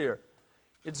sense here.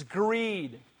 It's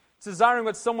greed. It's desiring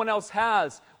what someone else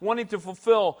has, wanting to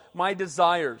fulfill my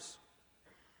desires.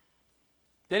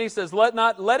 Then he says, let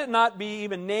it not be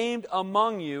even named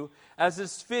among you as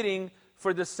is fitting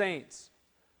for the saints.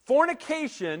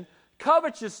 Fornication,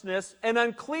 covetousness, and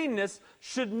uncleanness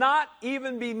should not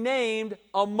even be named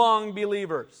among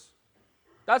believers.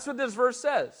 That's what this verse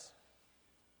says.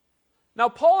 Now,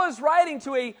 Paul is writing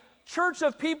to a church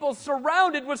of people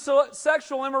surrounded with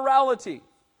sexual immorality,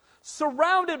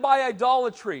 surrounded by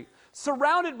idolatry,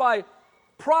 surrounded by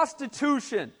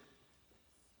prostitution,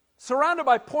 surrounded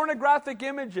by pornographic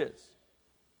images.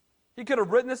 He could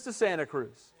have written this to Santa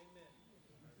Cruz. Amen.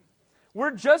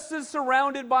 We're just as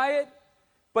surrounded by it,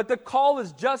 but the call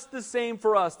is just the same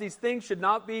for us. These things should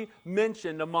not be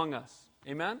mentioned among us.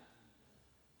 Amen?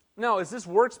 No, is this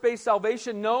works-based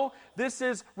salvation? No, this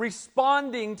is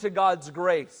responding to God's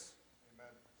grace.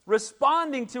 Amen.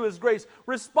 Responding to His grace,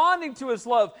 responding to His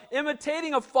love,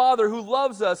 imitating a Father who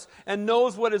loves us and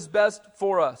knows what is best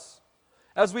for us.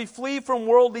 As we flee from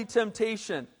worldly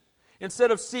temptation,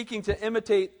 instead of seeking to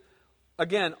imitate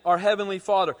again, our Heavenly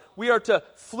Father. We are to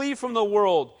flee from the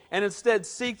world and instead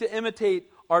seek to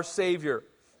imitate our Savior.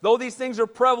 Though these things are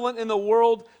prevalent in the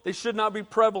world, they should not be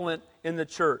prevalent in the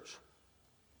church.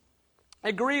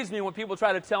 It grieves me when people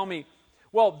try to tell me,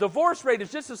 well, divorce rate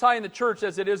is just as high in the church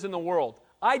as it is in the world.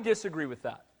 I disagree with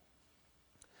that.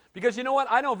 Because you know what?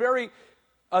 I know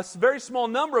a very small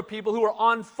number of people who are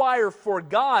on fire for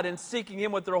God and seeking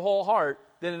Him with their whole heart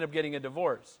that end up getting a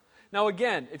divorce. Now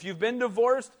again, if you've been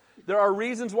divorced, there are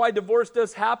reasons why divorce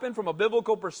does happen from a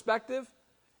biblical perspective,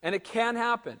 and it can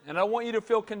happen. And I don't want you to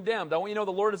feel condemned. I want you to know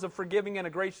the Lord is a forgiving and a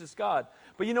gracious God.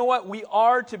 But you know what? We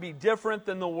are to be different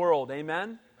than the world.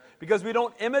 Amen? Because we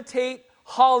don't imitate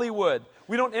Hollywood.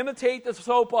 We don't imitate the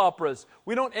soap operas.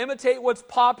 We don't imitate what's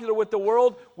popular with the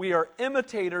world. We are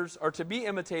imitators, or to be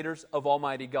imitators of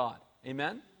Almighty God.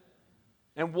 Amen?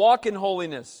 And walk in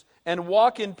holiness and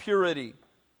walk in purity.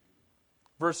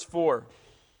 Verse 4.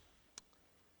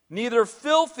 Neither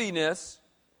filthiness,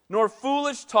 nor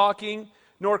foolish talking,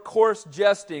 nor coarse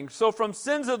jesting. So from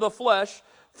sins of the flesh,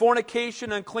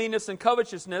 fornication, uncleanness, and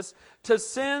covetousness, to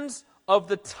sins of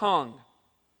the tongue.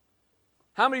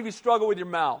 How many of you struggle with your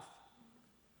mouth?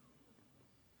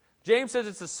 James says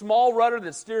it's a small rudder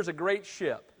that steers a great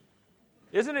ship.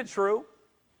 Isn't it true?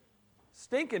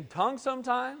 Stinking tongue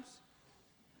sometimes.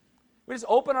 We just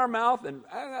open our mouth and,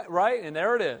 right, and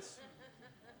there it is.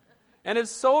 And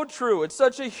it's so true. It's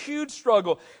such a huge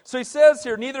struggle. So he says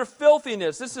here, neither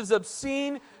filthiness. This is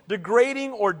obscene,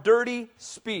 degrading, or dirty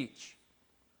speech.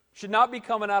 Should not be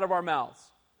coming out of our mouths.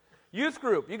 Youth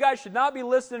group, you guys should not be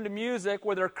listening to music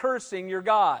where they're cursing your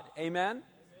God. Amen?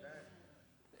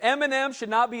 Eminem should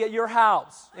not be at your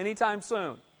house anytime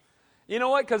soon. You know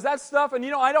what? Because that stuff, and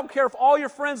I don't care if all your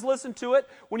friends listen to it.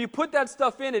 When you put that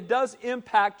stuff in, it does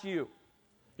impact you.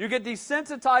 You get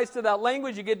desensitized to that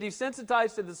language. You get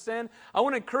desensitized to the sin. I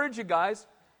want to encourage you guys,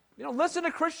 listen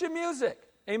to Christian music.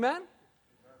 Amen?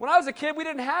 When I was a kid, we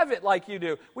didn't have it like you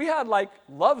do. We had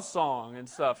love song and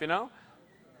stuff,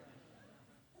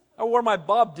 I wore my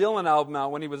Bob Dylan album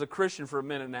out when he was a Christian for a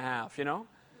minute and a half,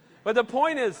 But the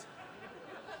point is,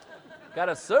 got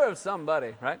to serve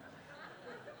somebody, right?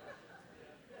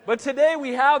 But today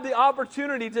we have the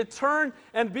opportunity to turn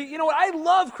and be, I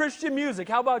love Christian music.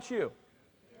 How about you?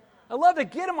 I love to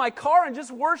get in my car and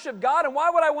just worship God. And why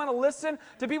would I want to listen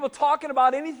to people talking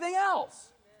about anything else?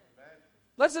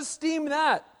 Let's esteem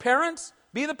that. Parents,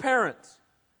 be the parents.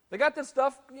 They got this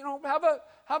stuff, how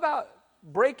about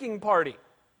breaking party?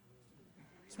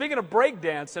 Speaking of break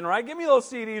dancing, right? Give me those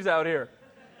CDs out here.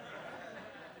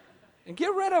 And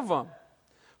get rid of them.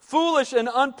 Foolish and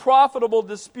unprofitable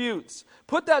disputes.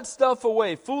 Put that stuff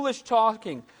away. Foolish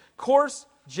talking. Coarse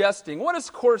jesting. What is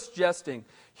coarse jesting?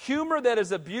 Humor that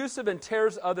is abusive and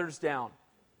tears others down.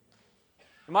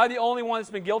 Am I the only one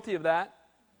that's been guilty of that?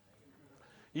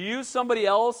 You use somebody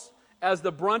else as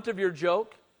the brunt of your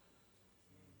joke?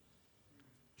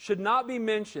 Should not be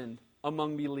mentioned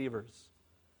among believers.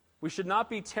 We should not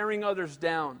be tearing others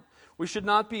down. We should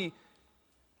not be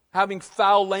having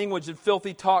foul language and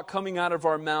filthy talk coming out of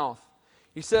our mouth.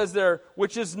 He says there,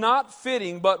 which is not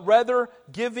fitting, but rather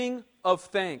giving of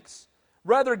thanks.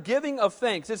 Rather giving of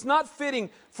thanks. It's not fitting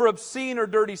for obscene or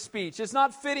dirty speech. It's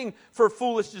not fitting for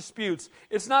foolish disputes.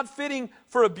 It's not fitting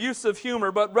for abusive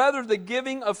humor, but rather the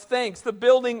giving of thanks, the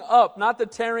building up, not the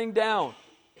tearing down.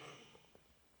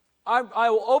 I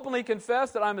will openly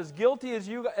confess that I'm as guilty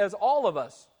as all of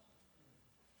us.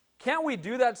 Can't we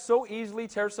do that so easily,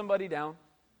 tear somebody down?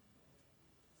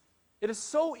 It is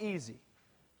so easy.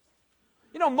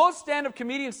 Most stand-up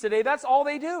comedians today, that's all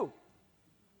they do.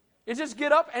 Is just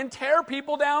get up and tear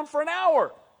people down for an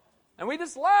hour. And we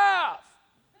just laugh.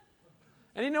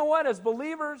 And you know what? As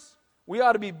believers, we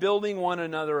ought to be building one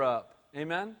another up.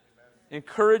 Amen?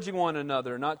 Encouraging one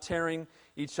another, not tearing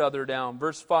each other down.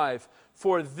 Verse 5,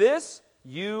 for this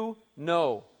you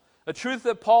know. A truth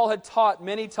that Paul had taught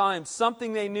many times,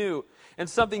 something they knew, and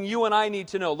something you and I need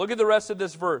to know. Look at the rest of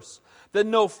this verse. That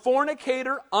no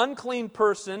fornicator, unclean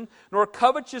person, nor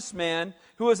covetous man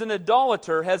who is an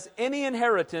idolater has any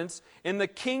inheritance in the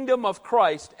kingdom of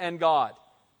Christ and God.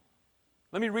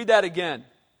 Let me read that again.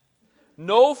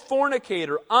 No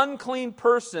fornicator, unclean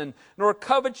person, nor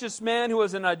covetous man who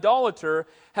is an idolater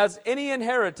has any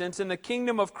inheritance in the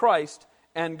kingdom of Christ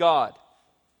and God.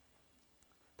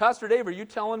 Pastor Dave, are you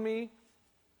telling me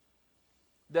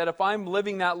that if I'm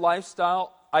living that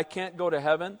lifestyle, I can't go to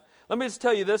heaven? Let me just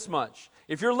tell you this much.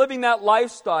 If you're living that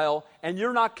lifestyle and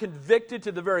you're not convicted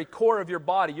to the very core of your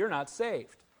body, you're not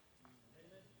saved.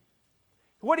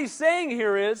 What he's saying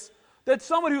here is that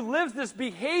someone who lives this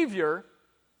behavior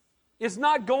is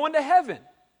not going to heaven.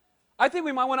 I think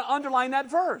we might want to underline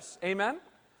that verse. Amen?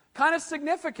 Kind of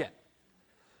significant.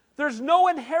 There's no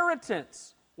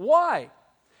inheritance. Why?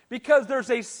 Because there's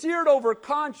a seared over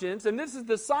conscience, and this is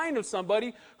the sign of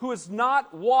somebody who is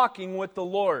not walking with the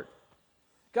Lord.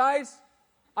 Guys,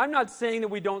 I'm not saying that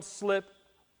we don't slip.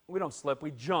 We don't slip,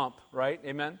 we jump, right?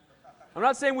 Amen? I'm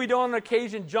not saying we don't on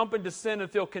occasion jump into sin and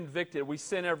feel convicted. We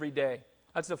sin every day.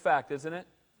 That's a fact, isn't it?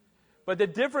 But the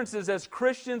difference is, as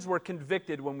Christians, we're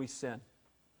convicted when we sin.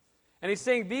 And he's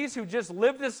saying these who just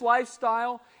live this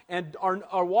lifestyle and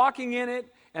are walking in it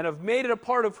and have made it a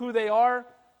part of who they are,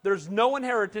 there's no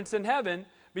inheritance in heaven,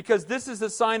 because this is the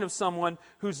sign of someone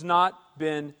who's not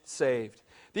been saved.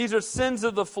 These are sins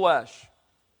of the flesh,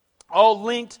 all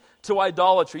linked to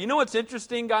idolatry. You know what's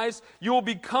interesting, guys? You will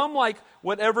become like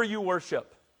whatever you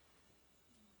worship.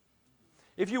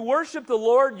 If you worship the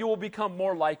Lord, you will become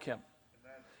more like Him.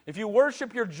 If you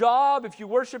worship your job, if you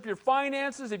worship your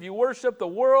finances, if you worship the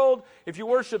world, if you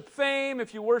worship fame,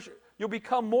 you'll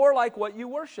become more like what you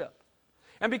worship.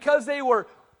 And because they were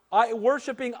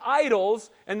worshiping idols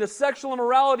and the sexual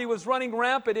immorality was running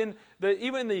rampant,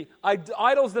 even the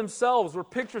idols themselves were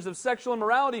pictures of sexual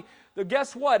immorality,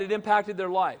 guess what? It impacted their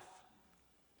life.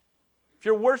 If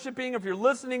you're worshiping, if you're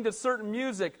listening to certain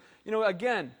music,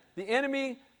 again, the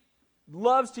enemy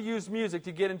loves to use music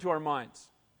to get into our minds.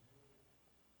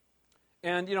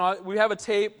 And, we have a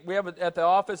tape, we have it at the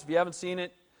office. If you haven't seen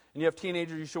it and you have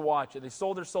teenagers, you should watch it. They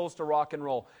sold their souls to rock and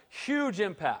roll. Huge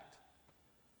impact.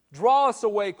 Draw us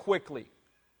away quickly.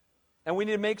 And we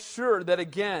need to make sure that,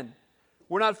 again,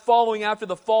 we're not following after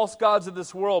the false gods of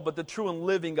this world, but the true and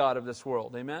living God of this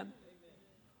world. Amen?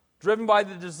 Driven by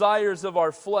the desires of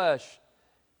our flesh.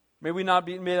 May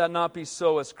that not be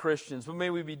so as Christians, but may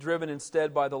we be driven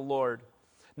instead by the Lord.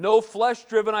 No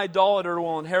flesh-driven idolater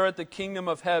will inherit the kingdom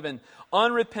of heaven.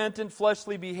 Unrepentant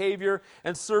fleshly behavior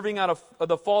and serving out of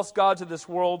the false gods of this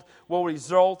world will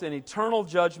result in eternal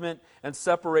judgment and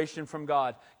separation from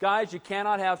God. Guys, you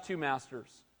cannot have two masters.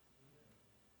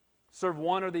 Serve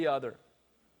one or the other.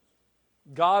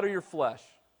 God or your flesh.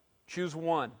 Choose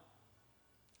one.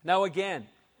 Now again,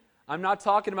 I'm not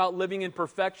talking about living in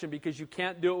perfection, because you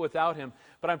can't do it without Him,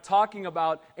 but I'm talking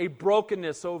about a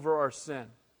brokenness over our sin.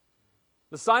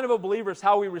 The sign of a believer is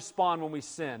how we respond when we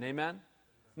sin. Amen?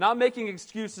 Not making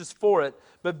excuses for it,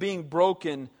 but being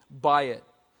broken by it.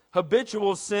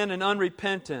 Habitual sin and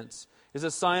unrepentance is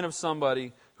a sign of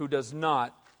somebody who does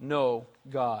not know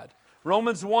God.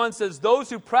 Romans 1 says, those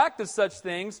who practice such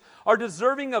things are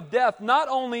deserving of death. Not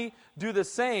only do the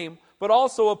same, but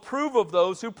also approve of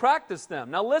those who practice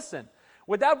them. Now listen,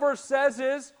 what that verse says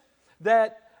is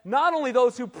that not only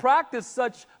those who practice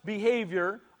such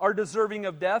behavior are deserving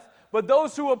of death, but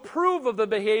those who approve of the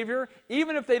behavior,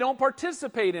 even if they don't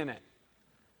participate in it.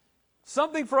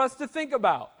 Something for us to think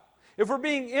about. If we're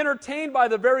being entertained by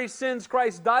the very sins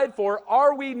Christ died for,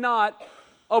 are we not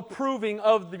approving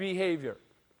of the behavior?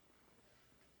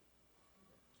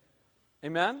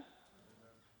 Amen?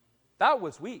 That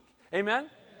was weak. Amen?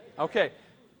 Okay.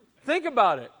 Think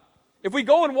about it. If we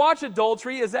go and watch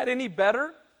adultery, is that any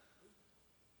better?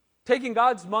 Taking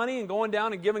God's money and going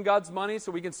down and giving God's money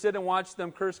so we can sit and watch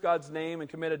them curse God's name and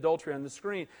commit adultery on the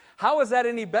screen. How is that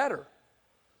any better?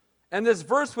 And this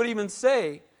verse would even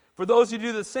say, for those who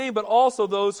do the same, but also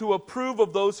those who approve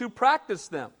of those who practice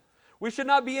them. We should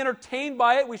not be entertained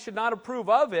by it. We should not approve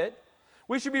of it.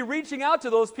 We should be reaching out to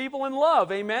those people in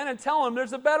love, amen, and tell them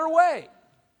there's a better way.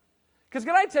 Because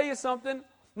can I tell you something?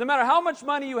 No matter how much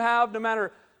money you have, no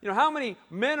matter how many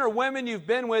men or women you've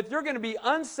been with, you're going to be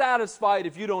unsatisfied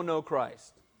if you don't know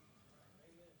Christ.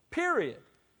 Period.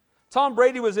 Tom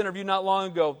Brady was interviewed not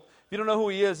long ago. If you don't know who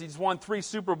he is, he's won 3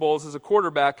 Super Bowls as a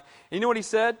quarterback. And you know what he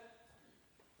said?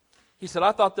 He said,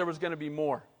 I thought there was going to be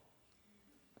more.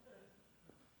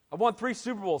 I've won 3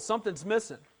 Super Bowls. Something's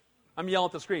missing. I'm yelling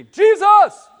at the screen,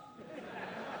 Jesus!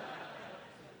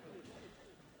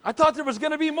 I thought there was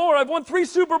going to be more. I've won 3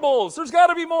 Super Bowls. There's got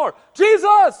to be more.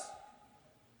 Jesus!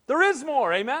 There is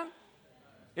more, amen?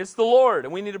 It's the Lord,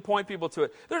 and we need to point people to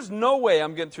it. There's no way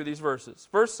I'm getting through these verses.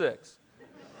 Verse 6.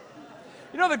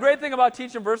 You know the great thing about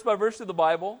teaching verse by verse through the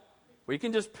Bible? We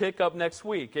can just pick up next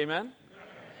week, amen?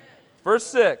 Verse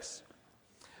 6.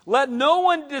 Let no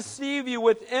one deceive you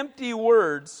with empty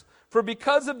words, for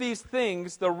because of these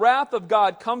things the wrath of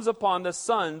God comes upon the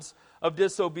sons of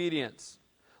disobedience.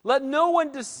 Let no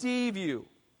one deceive you.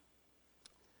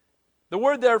 The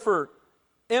word there for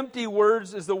empty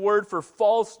words is the word for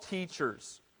false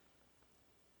teachers.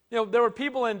 There were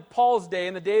people in Paul's day,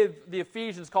 in the day of the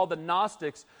Ephesians, called the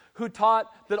Gnostics, who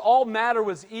taught that all matter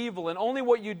was evil and only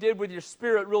what you did with your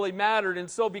spirit really mattered. And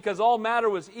so because all matter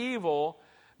was evil,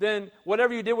 then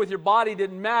whatever you did with your body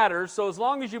didn't matter. So as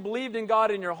long as you believed in God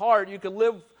in your heart, you could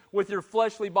live with your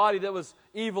fleshly body that was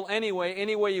evil anyway,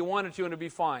 any way you wanted to, and it'd be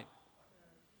fine.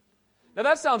 Now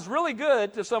that sounds really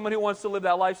good to someone who wants to live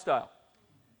that lifestyle.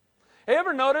 Have you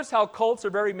ever noticed how cults are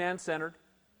very man-centered?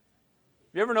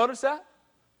 You ever noticed that?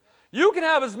 You can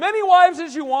have as many wives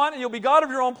as you want and you'll be God of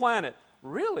your own planet.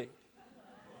 Really?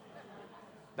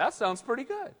 That sounds pretty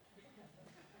good.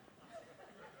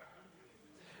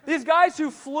 These guys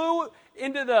who flew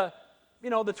into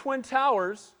the Twin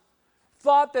Towers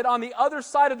thought that on the other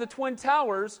side of the Twin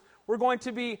Towers were going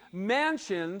to be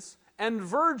mansions and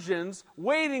virgins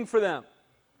waiting for them.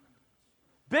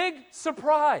 Big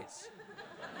surprise.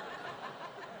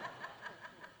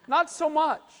 Not so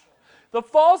much. The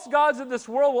false gods of this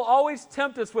world will always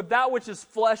tempt us with that which is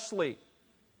fleshly.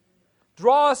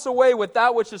 Draw us away with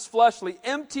that which is fleshly.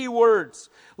 Empty words.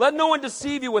 Let no one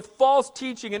deceive you with false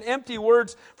teaching and empty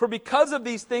words, for because of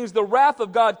these things the wrath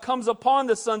of God comes upon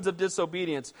the sons of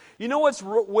disobedience. You know what's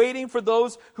waiting for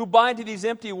those who buy into these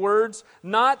empty words?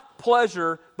 Not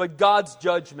pleasure, but God's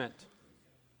judgment.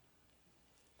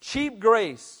 Cheap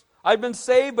grace. I've been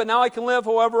saved, but now I can live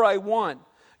however I want.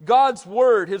 God's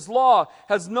word, His law,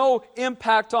 has no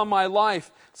impact on my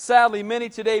life. Sadly, many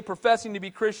today professing to be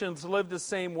Christians live the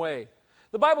same way.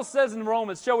 The Bible says in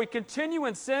Romans, shall we continue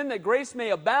in sin that grace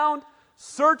may abound?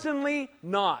 Certainly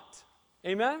not.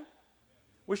 Amen?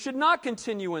 We should not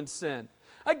continue in sin.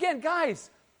 Again, guys,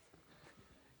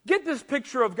 get this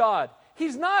picture of God.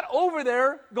 He's not over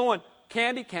there going,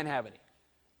 candy, can't have any.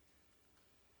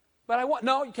 But I want,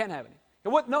 no, you can't have any.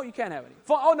 What? No, you can't have any.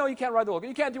 Oh, no, you can't ride the wheel.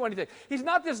 You can't do anything. He's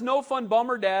not this no-fun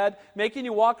bummer dad making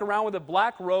you walk around with a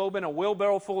black robe and a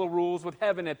wheelbarrow full of rules with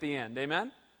heaven at the end.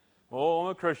 Amen? Oh, I'm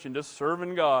a Christian, just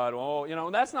serving God. Oh,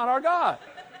 that's not our God.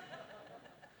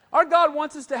 Our God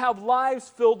wants us to have lives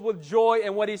filled with joy,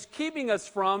 and what He's keeping us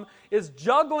from is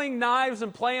juggling knives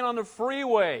and playing on the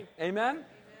freeway. Amen?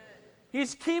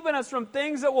 He's keeping us from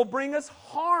things that will bring us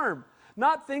harm,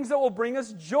 not things that will bring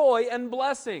us joy and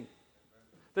blessing.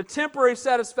 The temporary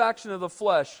satisfaction of the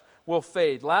flesh will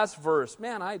fade. Last verse.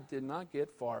 Man, I did not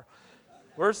get far.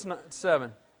 Verse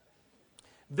 7.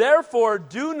 Therefore,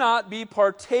 do not be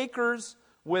partakers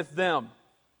with them.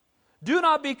 Do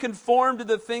not be conformed to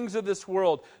the things of this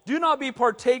world. Do not be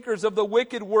partakers of the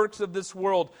wicked works of this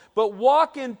world, but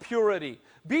walk in purity.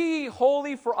 Be ye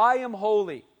holy, for I am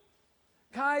holy.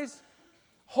 Guys,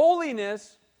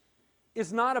 holiness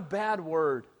is not a bad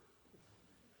word.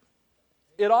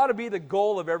 It ought to be the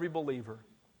goal of every believer.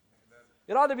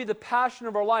 It ought to be the passion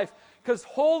of our life, because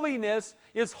holiness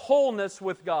is wholeness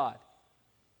with God.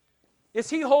 Is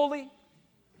He holy?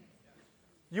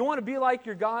 You want to be like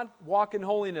your God? Walk in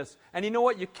holiness. And you know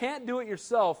what? You can't do it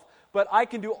yourself, but I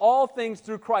can do all things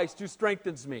through Christ who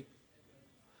strengthens me.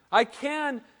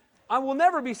 I will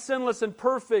never be sinless and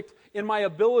perfect in my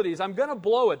abilities. I'm going to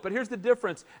blow it, but here's the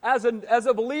difference. As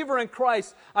a believer in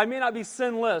Christ, I may not be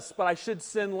sinless, but I should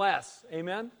sin less.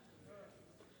 Amen?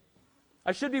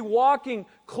 I should be walking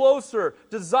closer,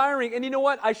 desiring, and you know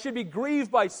what? I should be grieved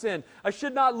by sin. I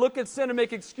should not look at sin and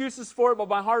make excuses for it, but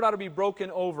my heart ought to be broken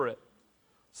over it.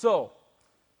 So,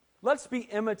 let's be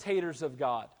imitators of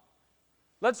God.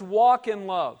 Let's walk in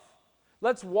love.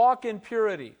 Let's walk in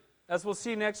purity, as we'll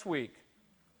see next week.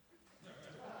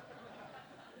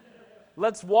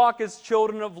 Let's walk as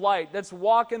children of light. Let's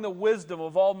walk in the wisdom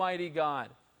of Almighty God.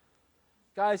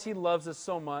 Guys, He loves us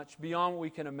so much, beyond what we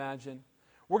can imagine.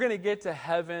 We're going to get to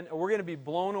heaven, and we're going to be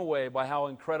blown away by how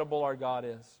incredible our God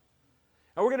is.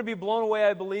 And we're going to be blown away,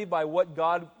 I believe, by what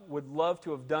God would love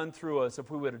to have done through us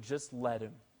if we would have just let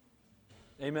Him.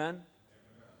 Amen?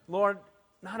 Lord,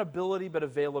 not ability, but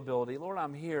availability. Lord,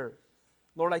 I'm here.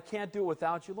 Lord, I can't do it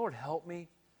without You. Lord, help me.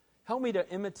 Help me to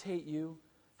imitate You.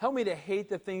 Help me to hate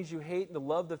the things You hate and to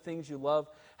love the things You love.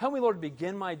 Help me, Lord, to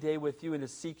begin my day with You and to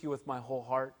seek You with my whole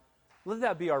heart. Let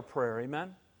that be our prayer.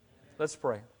 Amen? Let's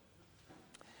pray.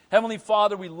 Heavenly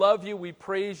Father, we love You, we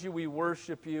praise You, we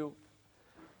worship You.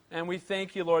 And we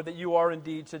thank You, Lord, that You are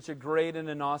indeed such a great and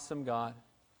an awesome God.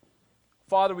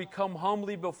 Father, we come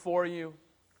humbly before You,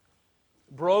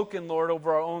 broken, Lord,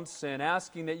 over our own sin,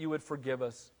 asking that You would forgive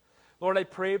us. Lord, I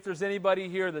pray if there's anybody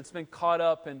here that's been caught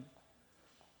up in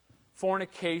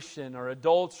fornication or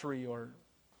adultery or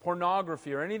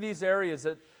pornography or any of these areas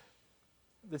that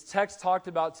this text talked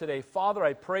about today, Father,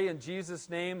 I pray in Jesus'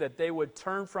 name that they would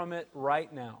turn from it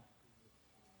right now.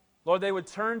 Lord, they would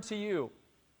turn to You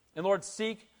and, Lord,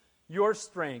 seek Your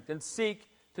strength and seek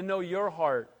to know Your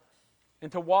heart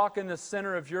and to walk in the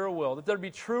center of Your will, that there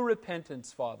be true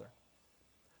repentance, Father.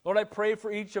 Lord, I pray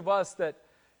for each of us that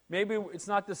maybe it's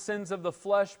not the sins of the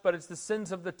flesh, but it's the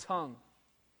sins of the tongue.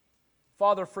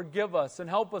 Father, forgive us and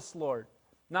help us, Lord,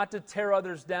 not to tear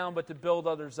others down, but to build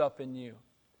others up in You.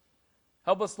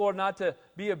 Help us, Lord, not to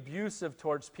be abusive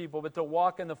towards people, but to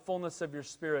walk in the fullness of your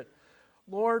Spirit.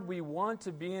 Lord, we want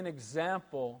to be an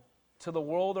example to the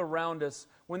world around us.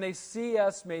 When they see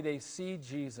us, may they see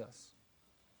Jesus.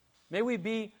 May we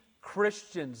be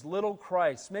Christians, little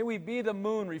Christ. May we be the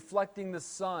moon reflecting the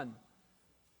sun.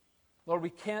 Lord, we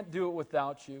can't do it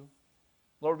without you.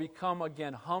 Lord, we come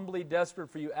again humbly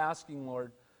desperate for you, asking,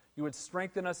 Lord, you would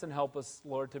strengthen us and help us,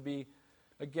 Lord, to be,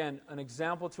 again, an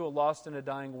example to a lost and a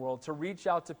dying world, to reach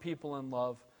out to people in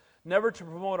love, never to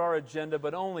promote our agenda,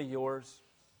 but only yours,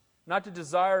 not to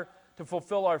desire to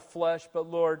fulfill our flesh, but,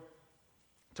 Lord,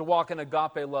 to walk in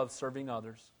agape love, serving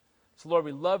others. So, Lord,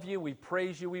 we love you, we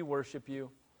praise you, we worship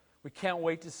you. We can't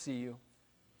wait to see you.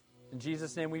 In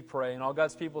Jesus' name we pray. And all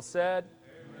God's people said,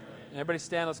 amen. Everybody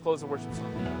stand, let's close the worship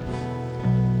song.